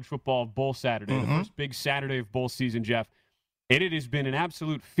a college football bowl Saturday, the first big Saturday of bowl season, Jeff. And it has been an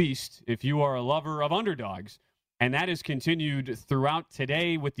absolute feast if you are a lover of underdogs. And that has continued throughout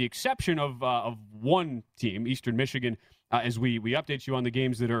today with the exception of one team, Eastern Michigan, as we update you on the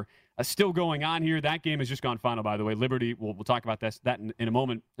games that are still going on here. That game has just gone final, by the way. Liberty, we'll talk about that in a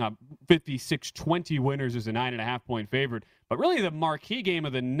moment. 56-20 winners is a 9.5-point favorite. But really the marquee game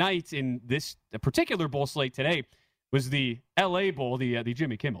of the night in this particular bowl slate today was the L.A. Bowl, the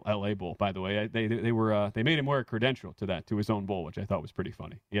Jimmy Kimmel L.A. Bowl, by the way. They made him wear a credential to his own bowl, which I thought was pretty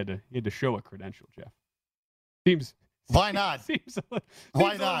funny. He had to show a credential, Jeff. Why not? Seems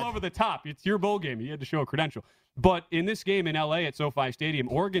Why a not? little over the top. It's your bowl game. You had to show a credential. But in this game in L.A. at SoFi Stadium,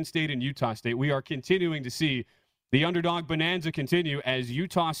 Oregon State and Utah State, we are continuing to see the underdog bonanza continue as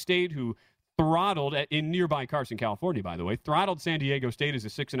Utah State, who throttled in nearby Carson, California, by the way, throttled San Diego State as a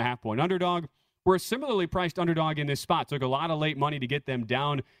 6.5-point underdog. We're a similarly priced underdog in this spot. Took a lot of late money to get them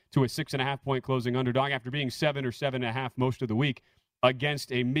down to a 6.5-point closing underdog after being 7 or 7.5 most of the week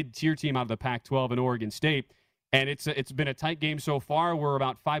against a mid-tier team out of the Pac-12 in Oregon State. And it's been a tight game so far. We're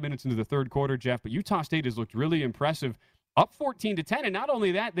about 5 minutes into the third quarter, Jeff. But Utah State has looked really impressive, up 14-10. And not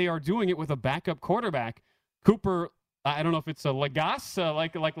only that, they are doing it with a backup quarterback, Cooper. I don't know if it's a Lagasse,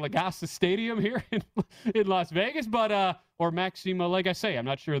 like Lagasse Stadium here in Las Vegas, but or Maxima Lagasse. I'm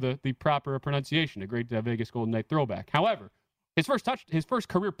not sure the proper pronunciation. A great Vegas Golden Knight throwback. However, his first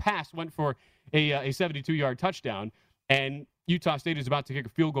career pass went for a 72-yard touchdown, and Utah State is about to kick a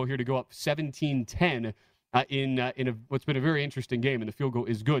field goal here to go up 17-10. In what's been a very interesting game, and the field goal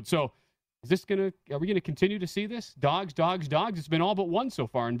is good. So are we gonna continue to see this? Dogs. It's been all but one so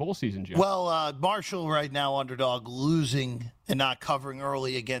far in bowl season, Jeff. Well, Marshall right now underdog losing and not covering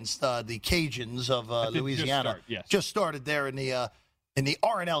early against the Cajuns of Louisiana. Just started there in the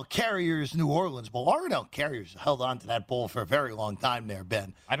R&L Carriers New Orleans Bowl. R&L Carriers held on to that bowl for a very long time there,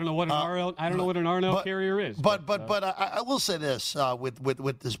 Ben. I don't know what an R&L Carrier is. But I will say this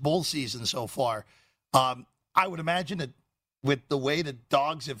with this bowl season so far. I would imagine that with the way the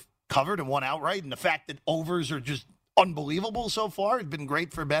dogs have covered and won outright and the fact that overs are just unbelievable so far, it's been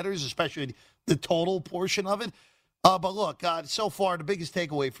great for bettors, especially the total portion of it. But look, so far, the biggest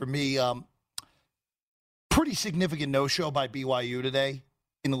takeaway for me, pretty significant no-show by BYU today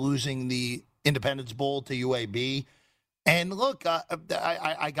in losing the Independence Bowl to UAB. And look,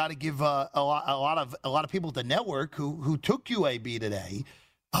 I got to give a lot of people at the network who took UAB today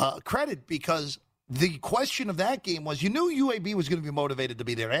credit, because the question of that game was, you knew UAB was going to be motivated to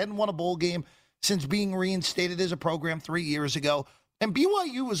be there. They hadn't won a bowl game since being reinstated as a program 3 years ago. And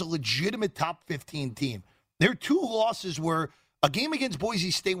BYU was a legitimate top 15 team. Their two losses were a game against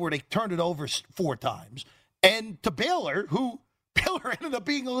Boise State where they turned it over 4 times, and to Baylor, who Baylor ended up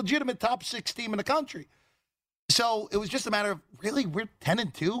being a legitimate top 6 team in the country. So it was just a matter of, really, we're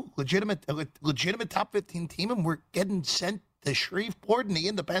 10-2, legitimate top 15 team, and we're getting sent to Shreveport in the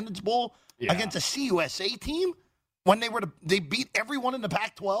Independence Bowl against a CUSA team when they beat everyone in the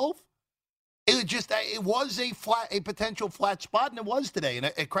Pac-12. It was a potential flat spot, and it was today.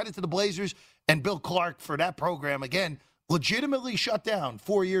 And a credit to the Blazers and Bill Clark for that program, again, legitimately shut down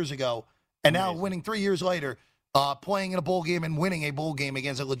 4 years ago, and now winning 3 years later, playing in a bowl game and winning a bowl game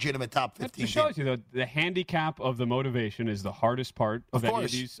against a legitimate top 15 team. That shows you the handicap of the motivation is the hardest part of any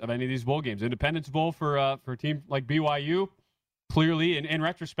of these bowl games. Independence Bowl for a team like BYU, clearly, in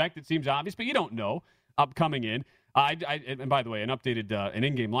retrospect, it seems obvious, but you don't know coming in. And by the way, an updated an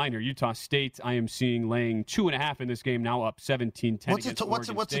in-game line here. Utah State, I am seeing laying 2.5 in this game, now up 17-10. What's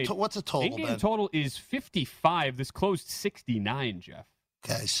the total? In-game total is 55. This closed 69, Jeff.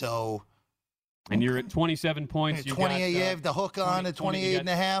 Okay, so. And you're at 27 points. 28, you have the hook on at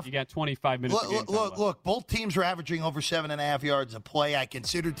 28.5. You got 25 minutes. Look, both teams were averaging over 7.5 yards a play. I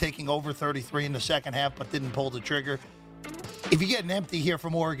considered taking over 33 in the second half, but didn't pull the trigger. If you get an empty here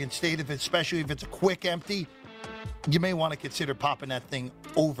from Oregon State, especially if it's a quick empty, you may want to consider popping that thing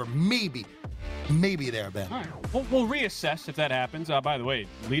over. Maybe there, Ben. All right. We'll reassess if that happens. By the way,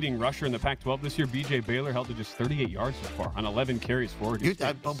 leading rusher in the Pac-12 this year, B.J. Baylor, held to just 38 yards so far on 11 carries for Oregon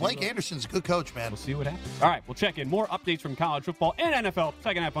State. Blake Anderson's a good coach, man. We'll see what happens. All right, we'll check in. More updates from college football and NFL.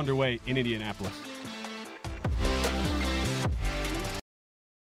 Second half underway in Indianapolis.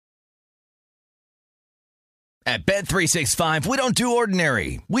 At Bet365, we don't do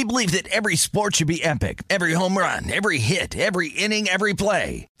ordinary. We believe that every sport should be epic. Every home run, every hit, every inning, every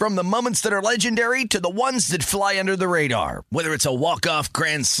play. From the moments that are legendary to the ones that fly under the radar. Whether it's a walk-off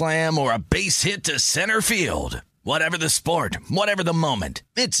grand slam or a base hit to center field. Whatever the sport, whatever the moment.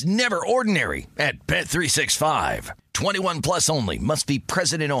 It's never ordinary at Bet365. 21 plus only. Must be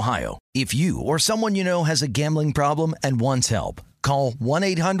present in Ohio. If you or someone you know has a gambling problem and wants help, call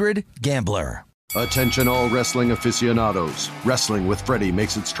 1-800-GAMBLER. Attention all wrestling aficionados. Wrestling with Freddie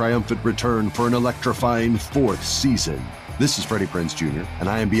makes its triumphant return for an electrifying 4th season. This is Freddie Prinze Jr., and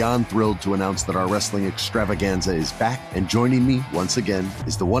I am beyond thrilled to announce that our wrestling extravaganza is back, and joining me once again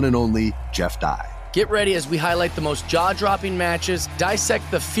is the one and only Jeff Dye. Get ready as we highlight the most jaw-dropping matches,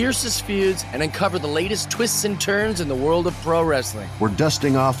 dissect the fiercest feuds, and uncover the latest twists and turns in the world of pro wrestling. We're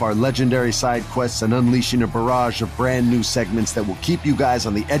dusting off our legendary side quests and unleashing a barrage of brand new segments that will keep you guys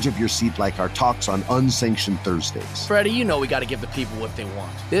on the edge of your seat like our talks on Unsanctioned Thursdays. Freddie, you know we got to give the people what they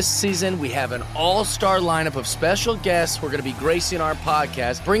want. This season, we have an all-star lineup of special guests who are going to be gracing our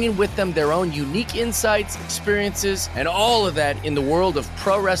podcast, bringing with them their own unique insights, experiences, and all of that in the world of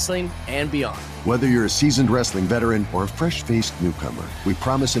pro wrestling and beyond. Whether you're a seasoned wrestling veteran or a fresh-faced newcomer, we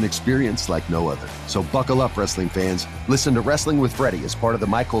promise an experience like no other. So buckle up, wrestling fans. Listen to Wrestling with Freddie as part of the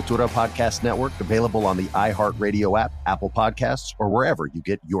My Cultura Podcast Network, available on the iHeartRadio app, Apple Podcasts, or wherever you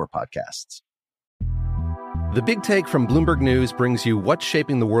get your podcasts. The Big Take from Bloomberg News brings you what's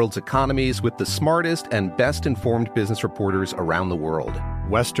shaping the world's economies with the smartest and best-informed business reporters around the world.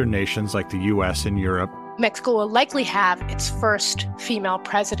 Western nations like the U.S. and Europe. Mexico will likely have its first female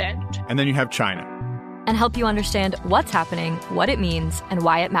president. And then you have China. And help you understand what's happening, what it means, and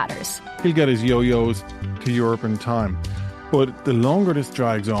why it matters. He'll get his yo-yos to Europe in time. But the longer this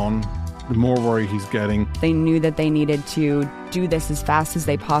drags on, the more worry he's getting. They knew that they needed to do this as fast as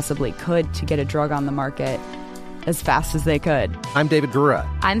they possibly could to get a drug on the market as fast as they could. I'm David Gura.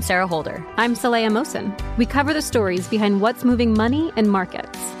 I'm Sarah Holder. I'm Saleha Mohsen. We cover the stories behind what's moving money and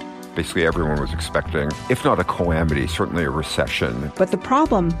markets. Basically, everyone was expecting, if not a calamity, certainly a recession. But the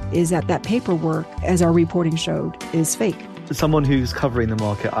problem is that paperwork, as our reporting showed, is fake. As someone who's covering the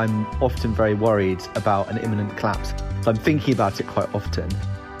market, I'm often very worried about an imminent collapse. So I'm thinking about it quite often.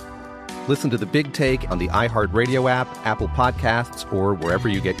 Listen to The Big Take on the iHeartRadio app, Apple Podcasts, or wherever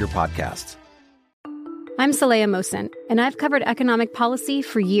you get your podcasts. I'm Saleha Mohsen, and I've covered economic policy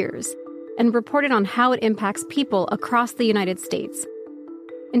for years and reported on how it impacts people across the United States.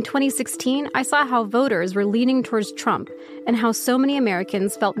 In 2016, I saw how voters were leaning towards Trump and how so many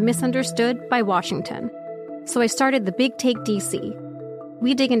Americans felt misunderstood by Washington. So I started The Big Take DC.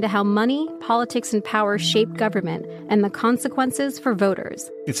 We dig into how money, politics, and power shape government and the consequences for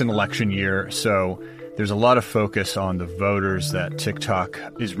voters. It's an election year, so there's a lot of focus on the voters that TikTok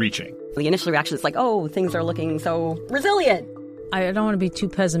is reaching. The initial reaction is like, oh, things are looking so resilient. I don't want to be too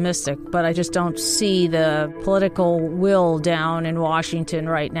pessimistic, but I just don't see the political will down in Washington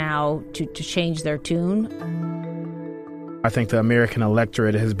right now to change their tune. I think the American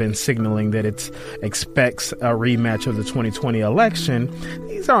electorate has been signaling that it expects a rematch of the 2020 election.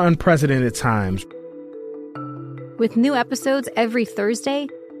 These are unprecedented times. With new episodes every Thursday,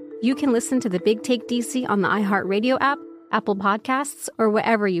 you can listen to The Big Take DC on the iHeartRadio app, Apple Podcasts, or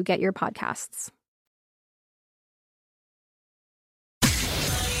wherever you get your podcasts.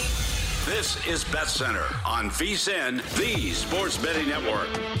 This is Bet Center on VSiN, the Sports Betting Network.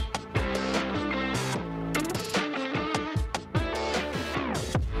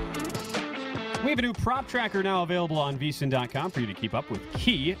 We have a new prop tracker now available on VSiN.com for you to keep up with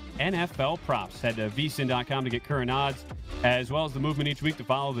key NFL props. Head to VSiN.com to get current odds, as well as the movement each week to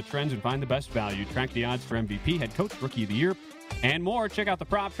follow the trends and find the best value. Track the odds for MVP, head coach, rookie of the year, and more. Check out the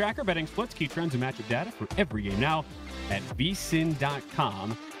prop tracker, betting splits, key trends, and matchup data for every game now at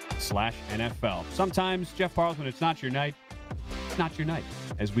VSiN.com/NFL. Sometimes, Jeff Parles, when it's not your night, it's not your night.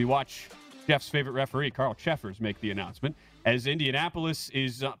 As we watch Jeff's favorite referee, Carl Cheffers, make the announcement, as Indianapolis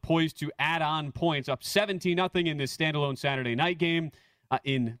is poised to add on points, up 17-0 in this standalone Saturday night game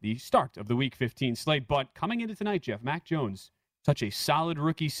in the start of the Week 15 slate. But coming into tonight, Jeff, Mac Jones, such a solid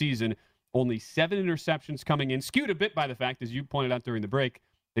rookie season, only 7 interceptions coming in, skewed a bit by the fact, as you pointed out during the break,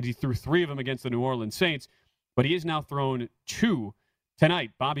 that he threw 3 of them against the New Orleans Saints, but he has now thrown 2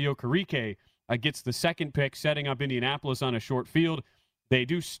 tonight. Bobby Okereke gets the second pick, setting up Indianapolis on a short field. They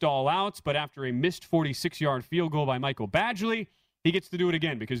do stall out, but after a missed 46-yard field goal by Michael Badgley, he gets to do it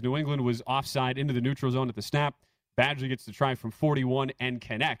again because New England was offside into the neutral zone at the snap. Badgley gets to try from 41 and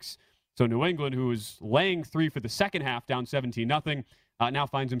connects. So New England, who was laying 3 for the second half, down 17-0, now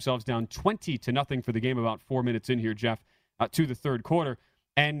finds themselves down 20-0 for the game about 4 minutes in here, Jeff, to the third quarter.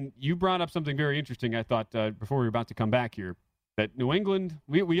 And you brought up something very interesting, I thought, before we were about to come back here, that New England,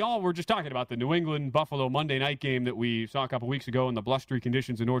 we all were just talking about the New England-Buffalo Monday night game that we saw a couple weeks ago in the blustery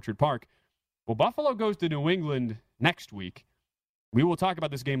conditions in Orchard Park. Well, Buffalo goes to New England next week. We will talk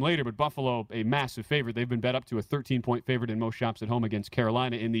about this game later, but Buffalo, a massive favorite. They've been bet up to a 13-point favorite in most shops at home against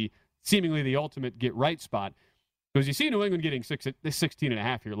Carolina in the seemingly the ultimate get-right spot. Because you see New England getting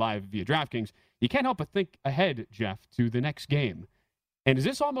 16.5 here live via DraftKings, you can't help but think ahead, Jeff, to the next game. And is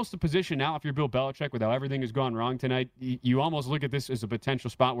this almost a position now, if you're Bill Belichick, with how everything has gone wrong tonight, you almost look at this as a potential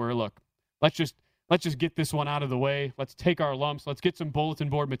spot where, look, let's just get this one out of the way. Let's take our lumps. Let's get some bulletin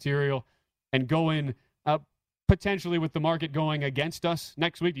board material and go in potentially with the market going against us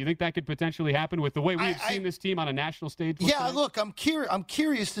next week. Do you think that could potentially happen with the way we've seen this team on a national stage? Yeah, look, I'm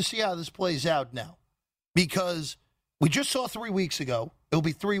curious to see how this plays out now, because we just saw 3 weeks ago, it'll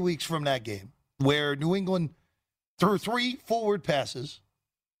be 3 weeks from that game, where New England threw 3 forward passes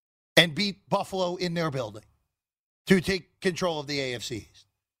and beat Buffalo in their building to take control of the AFC East.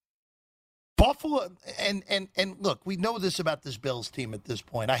 Buffalo, and look, we know this about this Bills team at this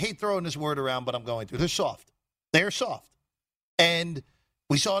point. I hate throwing this word around, but I'm going to. They're soft. They're soft. And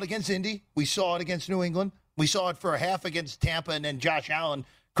we saw it against Indy. We saw it against New England. We saw it for a half against Tampa, and then Josh Allen,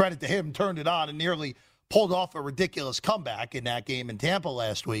 credit to him, turned it on and nearly pulled off a ridiculous comeback in that game in Tampa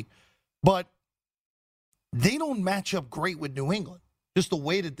last week. But they don't match up great with New England, just the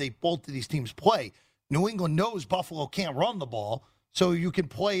way that both of these teams play. New England knows Buffalo can't run the ball, so you can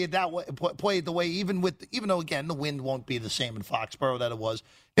play it that way, play it the way, even though, again, the wind won't be the same in Foxborough that it was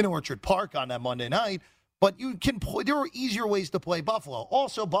in Orchard Park on that Monday night. But you can play, there are easier ways to play Buffalo.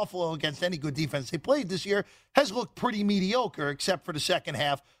 Also, Buffalo, against any good defense they played this year, has looked pretty mediocre, except for the second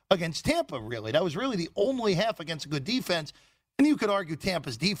half against Tampa, really. That was really the only half against a good defense. And you could argue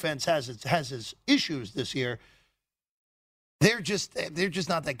Tampa's defense has its issues this year. They're just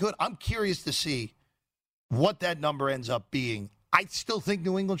not that good. I'm curious to see what that number ends up being. I still think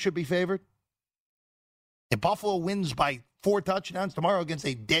New England should be favored. If Buffalo wins by 4 touchdowns tomorrow against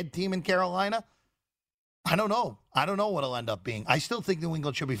a dead team in Carolina, I don't know. I don't know what it'll end up being. I still think New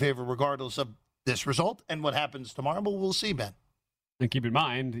England should be favored regardless of this result and what happens tomorrow, but we'll see, Ben. And keep in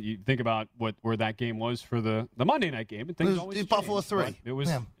mind, you think about where that game was for the Monday night game, and things always change. Buffalo 3. Right? It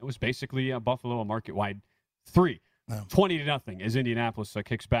was basically Buffalo, a market-wide 3. 20-0 as Indianapolis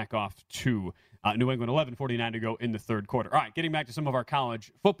kicks back off to New England. 11:49 to go in the third quarter. All right, getting back to some of our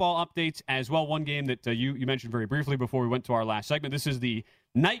college football updates as well. One game that you mentioned very briefly before we went to our last segment. This is the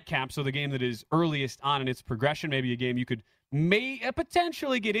nightcap, so the game that is earliest on in its progression. Maybe a game you could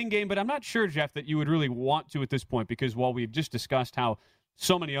potentially get in-game, but I'm not sure, Jeff, that you would really want to at this point, because while we've just discussed how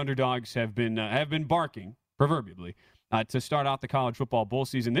so many underdogs have been barking, proverbially, to start out the college football bowl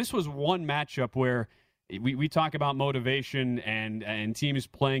season, this was one matchup where we talk about motivation and teams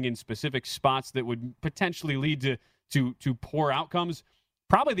playing in specific spots that would potentially lead to poor outcomes.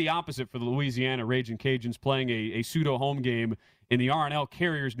 Probably the opposite for the Louisiana Ragin' Cajuns, playing a pseudo-home game in the R+L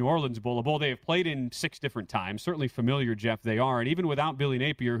Carriers New Orleans Bowl, a bowl they have played in 6 different times. Certainly familiar, Jeff, they are. And even without Billy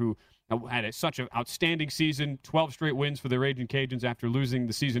Napier, who had such an outstanding season, 12 straight wins for the Ragin' Cajuns after losing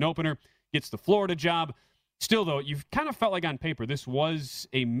the season opener, gets the Florida job. Still, though, you've kind of felt like on paper this was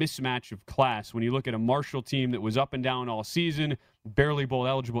a mismatch of class when you look at a Marshall team that was up and down all season, barely bowl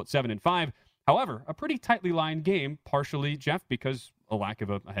eligible at 7-5. However, a pretty tightly lined game, partially, Jeff, because a lack of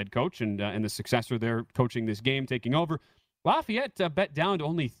a head coach and the successor there coaching this game, taking over. Lafayette bet down to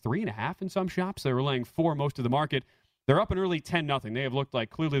only 3.5 in some shops. They were laying 4 most of the market. They're up an early 10-0. They have looked like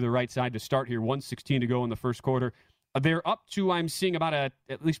clearly the right side to start here. 1:16 to go in the first quarter. They're up to, I'm seeing about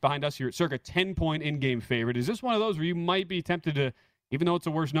at least behind us here, circa 10-point in-game favorite. Is this one of those where you might be tempted to, even though it's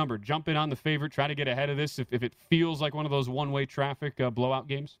a worse number, jump in on the favorite, try to get ahead of this if it feels like one of those one-way traffic blowout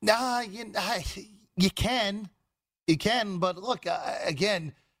games? You can. You can, but look,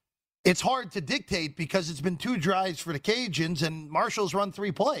 again, it's hard to dictate because it's been 2 drives for the Cajuns and Marshall's run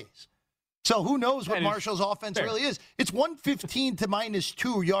 3 plays. So who knows what Marshall's offense really is. It's 115 to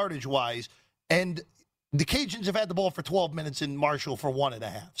 -2 yardage-wise, and the Cajuns have had the ball for 12 minutes and Marshall for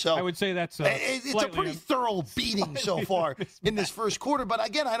 1.5. So I would say that's it's a pretty thorough beating so far in this first quarter. But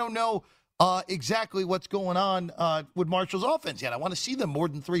again, I don't know exactly what's going on with Marshall's offense yet. I want to see them more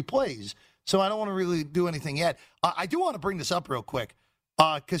than 3 plays, so I don't want to really do anything yet. I do want to bring this up real quick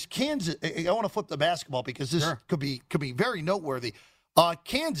because Kansas. I want to flip the basketball because this could be very noteworthy.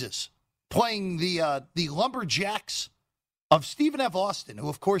 Kansas playing the Lumberjacks of Stephen F. Austin, who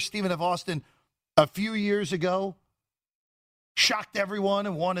of course Stephen F. Austin, a few years ago, shocked everyone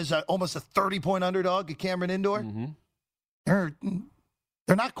and won as almost a 30-point underdog at Cameron Indoor. Mm-hmm.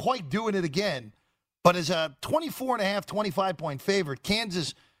 They're not quite doing it again. But as a 24.5, 25-point favorite,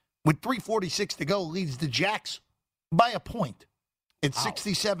 Kansas, with 3:46 to go, leads the Jacks by a point. It's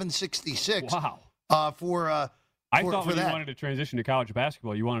 67-66. Wow. I thought when you wanted to transition to college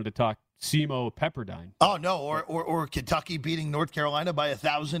basketball, you wanted to talk SEMO Pepperdine. Oh, no, or Kentucky beating North Carolina by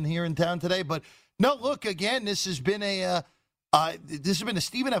 1,000 here in town today. But, no, look, again, this has been a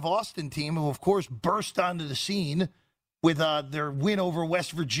Stephen F. Austin team who, of course, burst onto the scene with their win over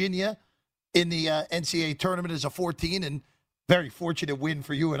West Virginia in the NCAA tournament as a 14, and very fortunate win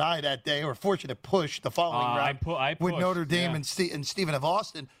for you and I that day, or fortunate push the following round I with pushed, Notre Dame and Stephen F.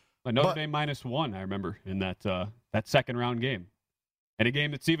 Austin. Notre Dame -1, I remember, in that second round game. And a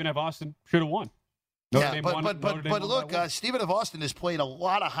game that Stephen F. Austin should have won. Notre Dame won, but look, Stephen F. Austin has played a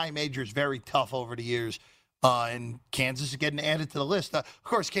lot of high majors very tough over the years, and Kansas is getting added to the list. Of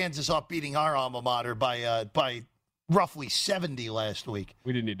course, Kansas off beating our alma mater by roughly 70 last week.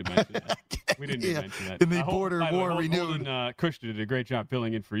 We didn't need to mention that. We didn't need to mention that. In the border war renewed. Holden Cushton did a great job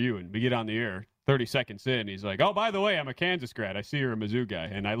filling in for you, and we get on the air 30 seconds in. He's like, oh, by the way, I'm a Kansas grad. I see you're a Mizzou guy.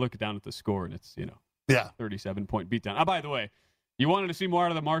 And I look down at the score, and it's, 37-point beatdown. Oh, by the way, you wanted to see more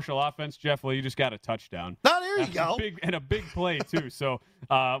out of the Marshall offense, Jeff? Well, you just got a touchdown. Oh, there you go. And a big play, too. So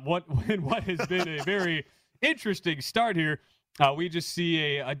what has been a very interesting start here, we just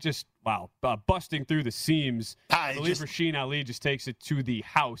see busting through the seams. I believe Rasheen Ali just takes it to the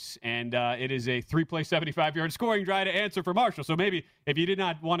house, and it is a 3-play, 75-yard scoring drive to answer for Marshall. So maybe if you did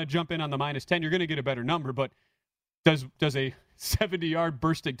not want to jump in on the -10, you're going to get a better number. But does a 70-yard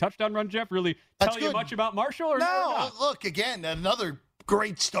bursting touchdown run, Jeff, really tell you much about Marshall? Or no, look, again, another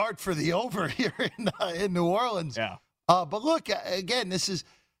great start for the over here in New Orleans. Yeah. But look, again, this is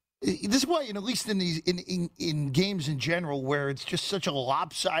why, at least in these in games in general, where it's just such a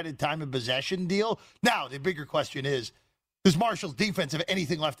lopsided time of possession deal. Now, the bigger question is, does Marshall's defense have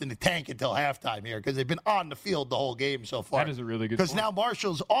anything left in the tank until halftime here? Because they've been on the field the whole game so far. That is a really good point. Because now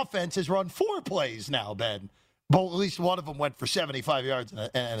Marshall's offense has run 4 plays now, Ben. But at least one of them went for 75 yards and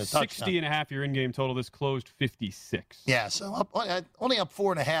a touchdown. 60.5 your in-game total. This closed 56. Yeah, so only up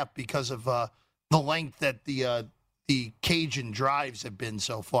 4.5 because of the length that the Cajun drives have been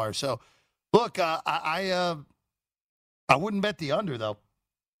so far. So, look, I wouldn't bet the under, though.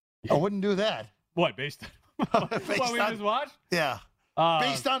 I wouldn't do that. What, based on what we just watched? Yeah.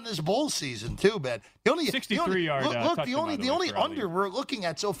 Based on this bowl season, too, Ben. The only 63-yard look, the only under we're looking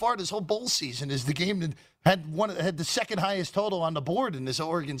at so far this whole bowl season is the game that had the second highest total on the board in this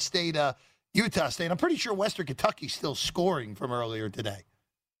Oregon State, Utah State. I'm pretty sure Western Kentucky's still scoring from earlier today.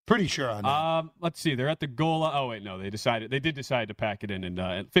 Pretty sure on that. Let's see. They're at the goal. Oh, wait, no. They did decide to pack it in, and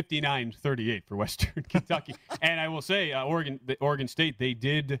 59-38 for Western Kentucky. And I will say, Oregon State, they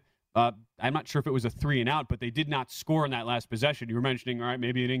did. I'm not sure if it was a 3-and-out, but they did not score in that last possession. You were mentioning, all right,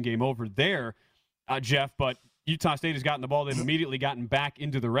 maybe an in-game over there, Jeff. But Utah State has gotten the ball. They've immediately gotten back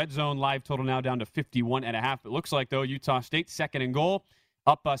into the red zone. Live total now down to 51.5. It looks like, though, Utah State, second and goal,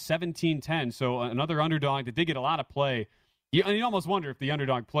 up 17-10. So another underdog that did get a lot of play. You almost wonder if the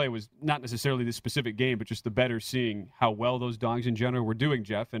underdog play was not necessarily the specific game, but just the better seeing how well those dogs in general were doing,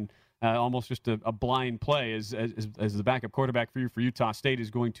 Jeff, and almost just a blind play as the backup quarterback for Utah State is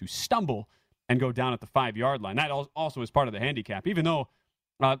going to stumble and go down at the 5-yard line. That also is part of the handicap, even though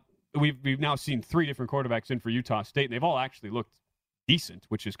we've now seen 3 different quarterbacks in for Utah State, and they've all actually looked decent,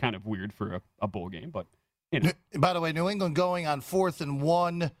 which is kind of weird for a bowl game. But By the way, New England going on 4th and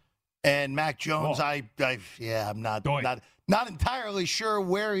 1. And Mac Jones, I'm not entirely sure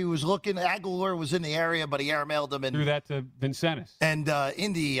where he was looking. Aguilar was in the area, but he airmailed him. And threw that to Vincennes. And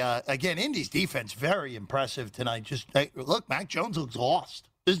Indy's defense, very impressive tonight. Look, Mac Jones looks lost.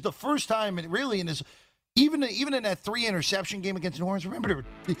 This is the first time, in his even in that 3-interception game against New Orleans. Remember,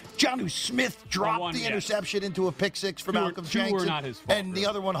 Jonnu Smith dropped the interception into a pick six for Malcolm Jenkins. Two were not his fault, and the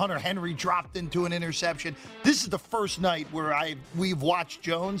other one, Hunter Henry, dropped into an interception. This is the first night where we've watched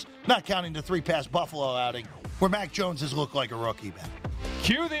Jones, not counting the 3-pass Buffalo outing, where Mac Jones has looked like a rookie, man.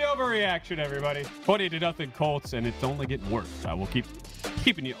 Cue the overreaction, everybody. 20-0 Colts, and it's only getting worse. We'll keep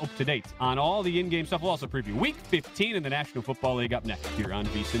keeping you up to date on all the in-game stuff. We'll also preview Week 15 in the National Football League up next here on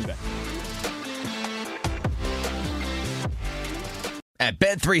VSiN Bet. At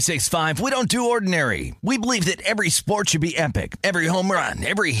Bet365, we don't do ordinary. We believe that every sport should be epic. Every home run,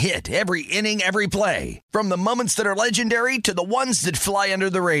 every hit, every inning, every play. From the moments that are legendary to the ones that fly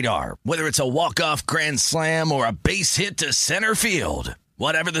under the radar. Whether it's a walk-off grand slam or a base hit to center field.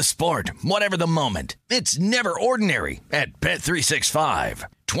 Whatever the sport, whatever the moment. It's never ordinary at Bet365.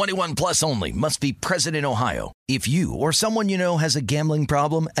 21 plus only. Must be present in Ohio. If you or someone you know has a gambling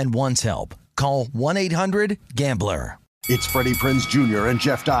problem and wants help, call 1-800-GAMBLER. It's Freddie Prinze Jr. and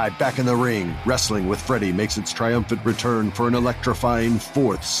Jeff Dye back in the ring. Wrestling with Freddie makes its triumphant return for an electrifying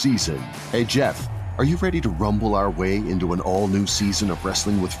 4th season. Hey, Jeff, are you ready to rumble our way into an all-new season of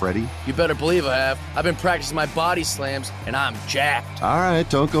Wrestling with Freddie? You better believe I have. I've been practicing my body slams, and I'm jacked. All right,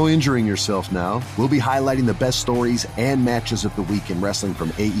 don't go injuring yourself now. We'll be highlighting the best stories and matches of the week in wrestling from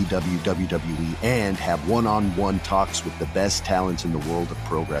AEW, WWE, and have one-on-one talks with the best talents in the world of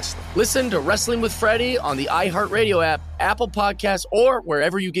pro wrestling. Listen to Wrestling with Freddie on the iHeartRadio app, Apple Podcasts, or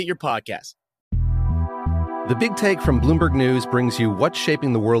wherever you get your podcasts. The Big Take from Bloomberg News brings you what's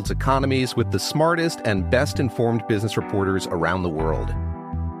shaping the world's economies with the smartest and best-informed business reporters around the world.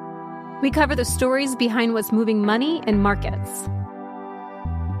 We cover the stories behind what's moving money and markets,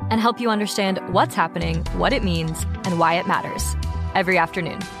 and help you understand what's happening, what it means, and why it matters every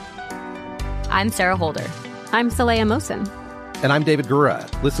afternoon. I'm Sarah Holder. I'm Saleha Mohsin. And I'm David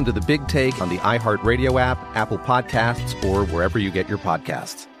Gura. Listen to The Big Take on the iHeartRadio app, Apple Podcasts, or wherever you get your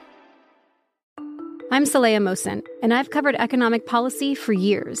podcasts. I'm Saleha Mohsin, and I've covered economic policy for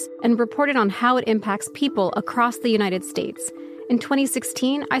years and reported on how it impacts people across the United States. In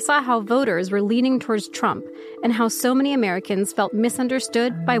 2016, I saw how voters were leaning towards Trump and how so many Americans felt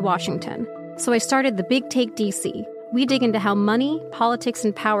misunderstood by Washington. So I started The Big Take DC. We dig into how money, politics,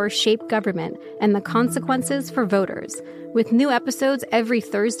 and power shape government and the consequences for voters. With new episodes every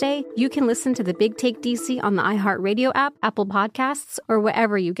Thursday, you can listen to The Big Take DC on the iHeartRadio app, Apple Podcasts, or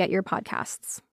wherever you get your podcasts.